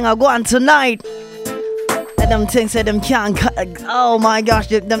class thing I go on tonight. And them things say them can't oh my gosh,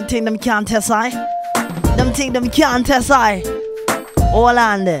 them thing them can't test I. Them thing them can't test I. All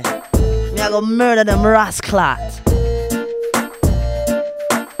on there. Me I go murder them rascals.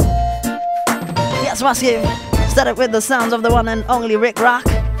 Yes, massive. Started with the sounds of the one and only Rick Rock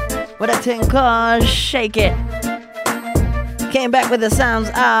with a thing called Shake It. Came back with the sounds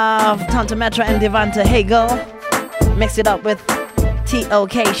of Tonto Metra and Devonta Hagel. Mixed it up with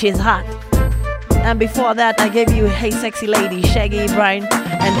T.O.K. She's Hot. And before that, I gave you Hey Sexy Lady, Shaggy Bryan,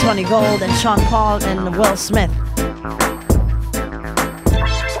 and Tony Gold, and Sean Paul, and Will Smith.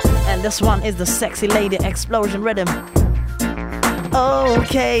 And this one is the Sexy Lady Explosion Rhythm. Oh,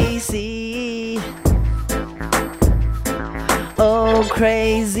 Casey. Oh,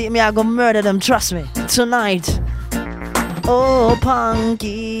 crazy. Me, I go murder them, trust me, tonight. Oh,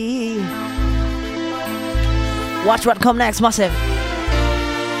 Punky. Watch what come next, massive.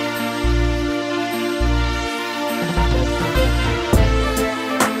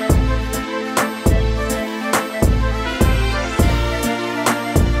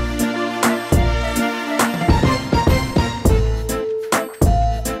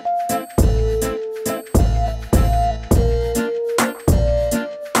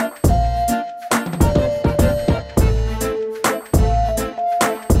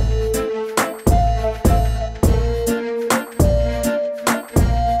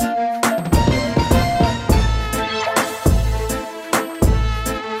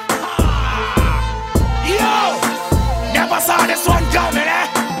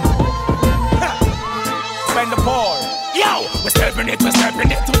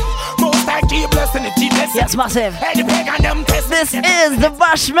 Yes, massive. This is the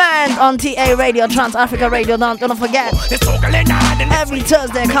Bushman on TA Radio, Transafrica Radio. Don't forget. Every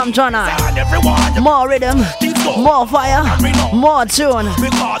Thursday, come join us. More rhythm, more fire, more tune.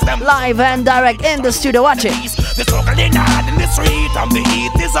 Live and direct in the studio. Watch it. The struggle in the street and the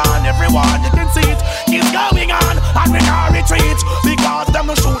heat is on. Everyone, you can see it. Keeps going on and we can't retreat because them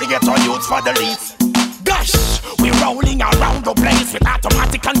no shooting get our youths for the least. Gosh, we're rolling around the place with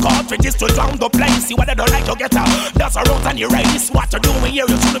automatic and cartridges to drown the place. See what I don't like to get out. That's a road and erase. What you doing here?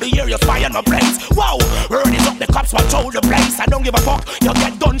 You should be here, you're spying the place. Whoa, word is up, the cops patrol the place. I don't give a fuck, you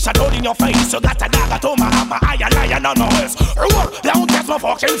get gunshot all in your face. You got a dagger to my hammer, iron on the horse. Don't test my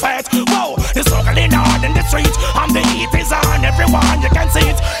fucking fate. Whoa, it's struggling hard in the street and the heat is on. Everyone, you can see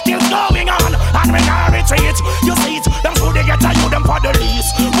it. Keeps going on and we can't retreat. You see it, them should they get you them for the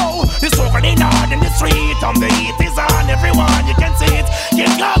least. Whoa, it's struggling hard in the street. And the heat is on, everyone, you can see it.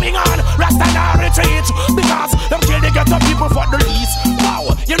 Keep going on, rest and not retreat. Because them kill they get the people for the least.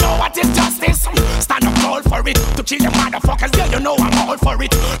 Wow,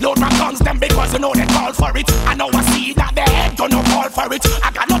 it. I know I see that the head gonna fall for it.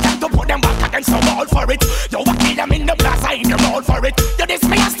 I got no time to put them back against the wall for it. Yo, I kill them in the plaza in the roll for it. You diss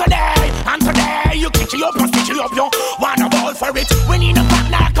me yesterday, and today you kick you up and stitch you up. You wanna ball for it. We need a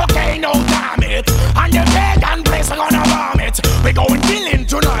partner, cocaine, no damn it. And the pagan place are gonna vomit. We going killing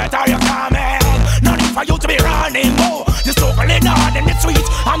tonight, are you coming? No need for you to be running, no. The struggle is hard in the street,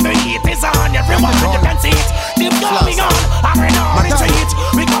 and the heat is on. Everyone you can see it. Keep going on, and we're not retreat.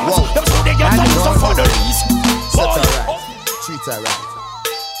 Because them should they get used up for the least. Treats alright.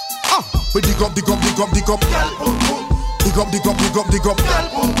 We dig up, dig up, dig up, dig up. Dig up, dig up, dig up, dig up.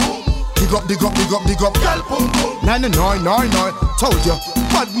 Dig up, dig up, dig up, dig up. 9999, told ya.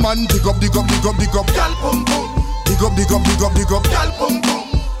 Bad man, dig up, dig up, dig up, dig up. Dig up, dig up, dig up, dig up.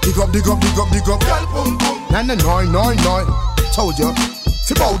 Dig up, dig up, dig up, dig up. 9999, told ya.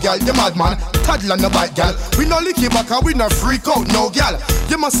 Bow gal, the madman, toddler no bite gal. We no licky back and we no freak out no gal.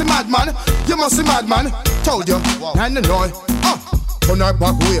 You must see madman, you must see madman. Told you, and the noise. Turn her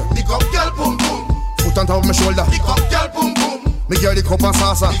back way. Pick up gal boom boom. Foot on top of my shoulder. Pick up gal boom boom. Me girl the cup and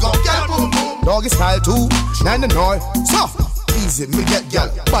salsa. Pick up gal boom boom. Doggy style too, and the noise. So easy, me get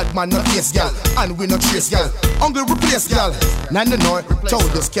gal. Bad man no face gal, and we no trace gal. Hungry replace gal. And the noise. Told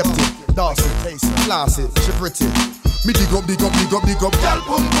you kept it. Dawson, classy, she pretty. Me dig up, dig up, dig up, dig up, gal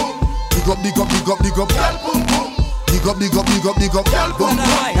boom boom. Dig up, dig up, dig up, dig up, gal boom boom. Dig up, dig up, dig up, dig up, gal boom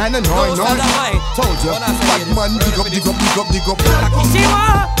boom. And a noise, told you, bad man, dig up, dig up, dig up, dig up.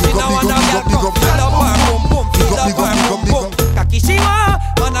 Kakishiwa, dig up, dig up, dig up, dig up. Fill up her boom boom, fill up her boom boom. Kakishiwa,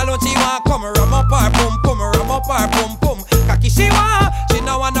 man alone she want come ram up her boom boom, ram up her boom boom. Kakishiwa, she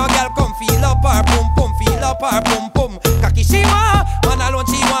no want no girl come fill up her boom boom, fill up her boom boom. Kakishiwa, man alone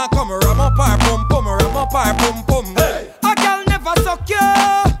she want come ram up her boom boom, ram up her boom boom. A girl never suck you.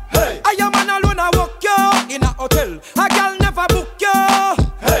 I am man alone I walk you in a hotel. A girl never book you.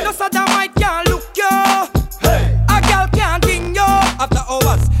 No sodomite can't look you. A girl can't ding you after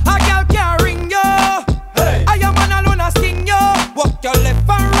hours. A girl can't ring you. I am man alone I sting you. Walk your left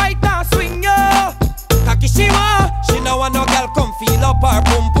and right and swing you. Kakishiwa, she no want no girl come feel up her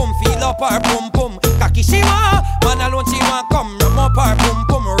boom boom, feel up her boom boom. Kakishiwa, man alone she want come ram up her boom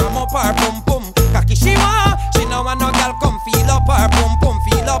boom, ram up her boom boom. Kakishiwa, she no want no girl come feel up her boom boom,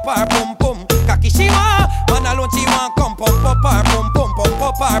 feel up her boom boom. Kakishiwa, man alone she want come pump up her boom boom, pump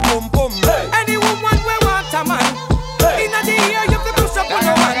up her boom boom. Any woman we want a man, inna the ear you fi push up on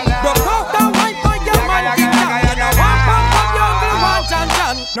your man. Broke out the wine for your man, ding dong. You know one pump up your girl one Jan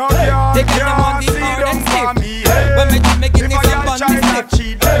Jan. They get them on the hard and stiff. When me give me some bun me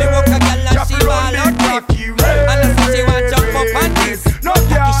stiff. Me walk a girl and she ball out stiff. And I say she want jump up and this.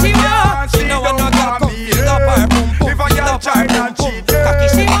 Kakishiwa, she know want no girl come feel up her boom boom, feel up her boom boom.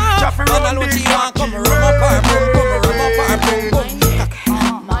 Kakishiwa, man alone she want come rum up her boom boom, rum up her boom boom.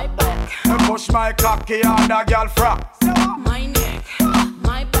 My back, push my cocky on the girl frack. My neck,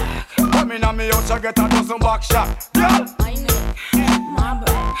 my back. Come in on me house, I get a dozen back shot. Girl, my neck, my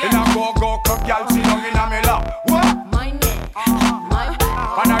back. In a go cook, girl, she down in a me lap. What? My neck, my back.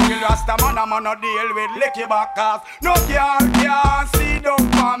 And a real rasta man, I'm on a deal with licky back cause no girl can see down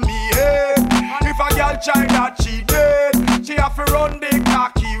for me, hey. If a girl try that she dead, she have to run the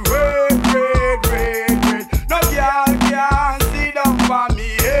cocky red. No girl can see down for me,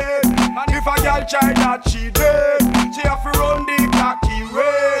 hey. And if a girl try that she dead, she have to run the cocky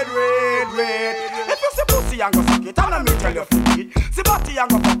red. If you see pussy and go suck it, and me tell you fit it. See body and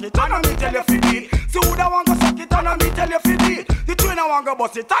go fuck it, and me tell you fit it. See who da want go suck it, and me tell you fit it. The twin I want go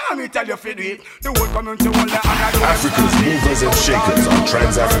bust it, and me tell you fit it. The whole community will let Africa's movers and shakers on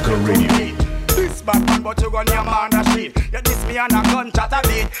Transafrica Radio. This bad man, but you gon' hear man a shit. You diss me and a gun chat a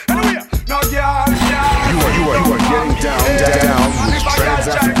bit. Anyway, no girl, You are getting down with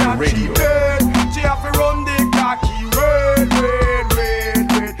Transafrica Radio. She have to run the cocky red.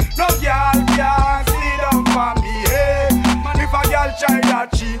 No girl can sit down for me, hey. Man, if a girl try that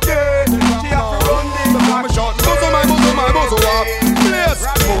she dead, she have to run the cocky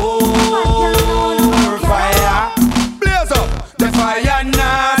More fire, blaze up. the fire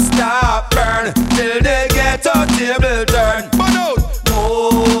not stop burn till they get a table turn. Burn out.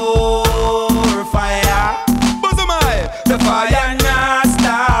 More fire, the fire not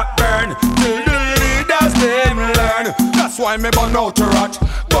stop burn till the leaders them learn. That's why me burn out the rat,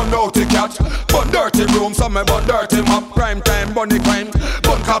 burn out the cat, burn dirty room, so me burn dirty mop. Prime time, bunny crime,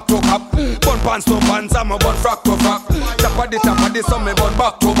 burn cap to cap, burn pants to pants, and me burn frack to frack. Top of the, so me burn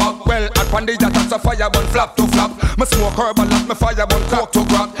back to back. Well, at pandy that that's a fire burn flap to flap. Me smoke herb and let me fire burn crack to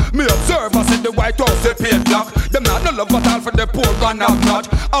crack. Me observe I see the White House they paint black. Them not no love at all for the poor one have not.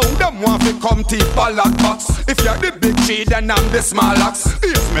 How them want to come to ballot box? If you're the big tree, then I'm the small axe.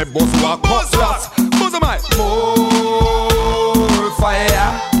 Yes, me buzz walk buzz lots. Buzz am I?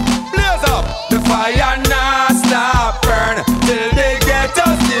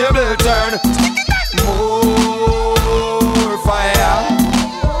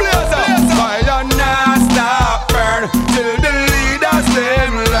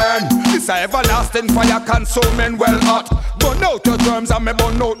 Passing fire consuming well hot. Burn out your germs and me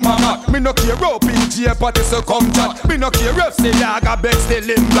burn out my mat. Me no care up in jail but it's a come chat. Me no care if the lager bed still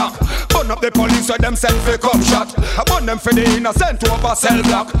in black. Burn up the police so them send for come shot. I burn them for the innocent over cell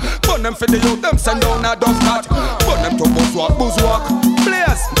block. Burn them for the youth them send down a dove cat. Burn them to buzz walk.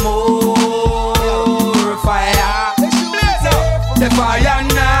 Blaze more fire. Blaze up. The fire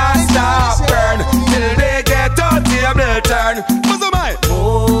not stop burn till they get out table turn. What's the mind?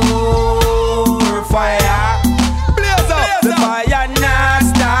 More fire. Blaze up. The fire not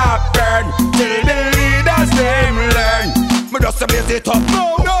stop burn till the leaders them learn. Me just blaze it up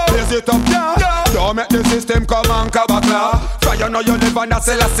now. Blaze it up now. Don't make the system come and cabacla. Fire now you live and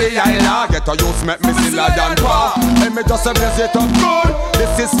say I la. Get a use make me still a than pa. And me just blaze it up good.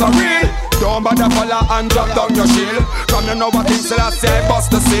 This is for real. Don't bother follow and drop down your shield. From you know what things till I say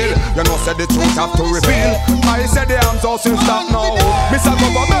bust the seal. You know say the truth have to reveal. I say the arms all still stop now. Mr.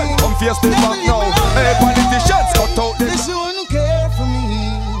 Government come face the back now. Hey politicians cut out this. Say she wanna care for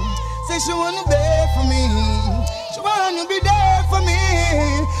me. Say she wanna bear for me. She wanna be there for me.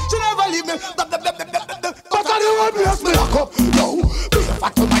 She never leave me. But I don't want me to lock up. No, be a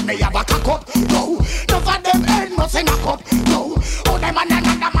fat woman me have a cock up. No, none of them ain't nothing a cup. No, oh them man.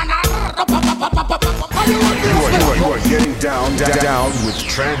 You are getting down with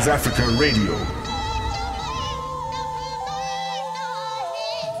Transafrica Radio.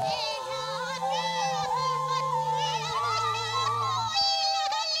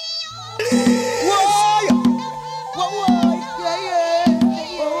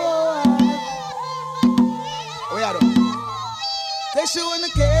 Say she wanna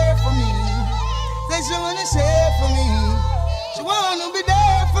care for me. Say she wanna share for me. She wanna be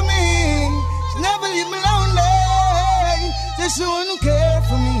there for me. She never leave me lonely. Say she wanna care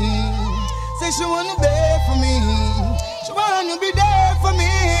for me. Say she wanna bear for me. She wanna be there for me.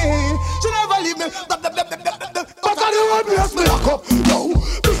 She never leave me. But I don't want me to lock up. No,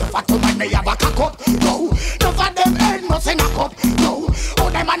 be a fat woman me have a cock up. No, none of them ain't nothing a cup. No, oh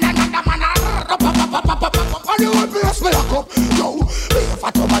them man. I don't want me to lock up. No, be a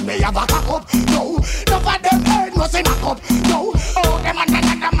fat woman me have a cock up. No, none of them ain't nothing a cup. No, oh them man.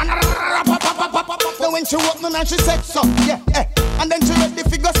 Now when she walk me and she said so, yeah, and then she ready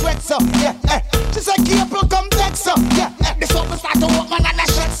figure sweat so, yeah, she said April come text so, yeah, this up start to walk man and I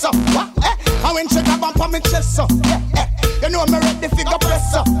shed so, what, and when she grab on for me chest so, yeah, you know me ready figure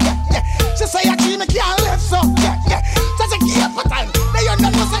press so, yeah, she say I dream me can't live so, yeah, she say April time, they you know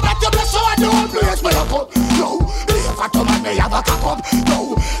say that you bless so I don't bless me a cup, no, if I told man they have a cock up,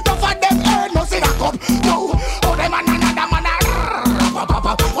 no, none of them ain't no sin a cup, no, oh them man another man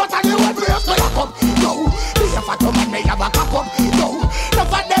what are you want bless me a cup, no, if I told man they have a cock up, no, none of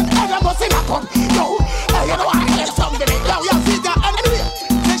them ain't no sin a cup, no, you know I hear something, yo, see that anyway,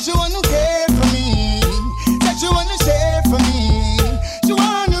 say she wanna care for me, say she wanna share for me, she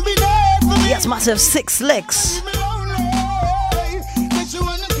wanna be there for me. Yes, massive 6 licks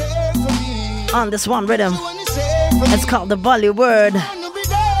on this one rhythm. It's called the Bollywood.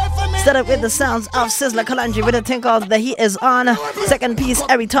 Started with the sounds of Sizzla Kalonji with a thing called The Heat Is On. Second piece,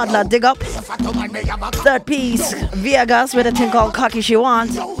 Every Toddler Dig Up. Third piece, Viegas with a thing called Cocky She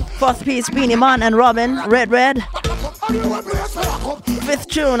Want. Fourth piece, Beanie Man and Robin, Red. Fifth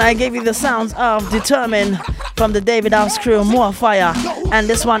tune, I gave you the sounds of Determined from the David House crew, More Fire. And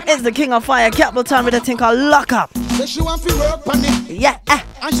this one is the King of Fire, Capleton with a thing called Lock Up. Say she want to work on it. Yeah.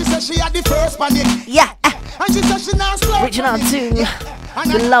 And she said she had the first on it. Yeah. And she said she not slow. Reaching out to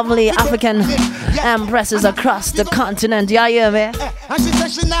the lovely African empresses across the continent. Yeah, man. And she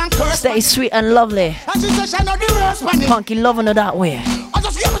said she not curse. Stay sweet and lovely. And she said she know the worst on it. Funky loving her that way. I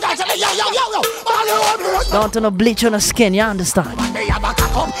just give it that yo. Don't turn no bleach on the skin, you understand?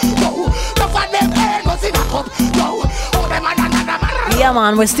 Yeah,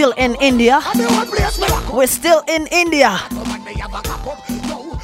 man, we're still in India. We're still in India.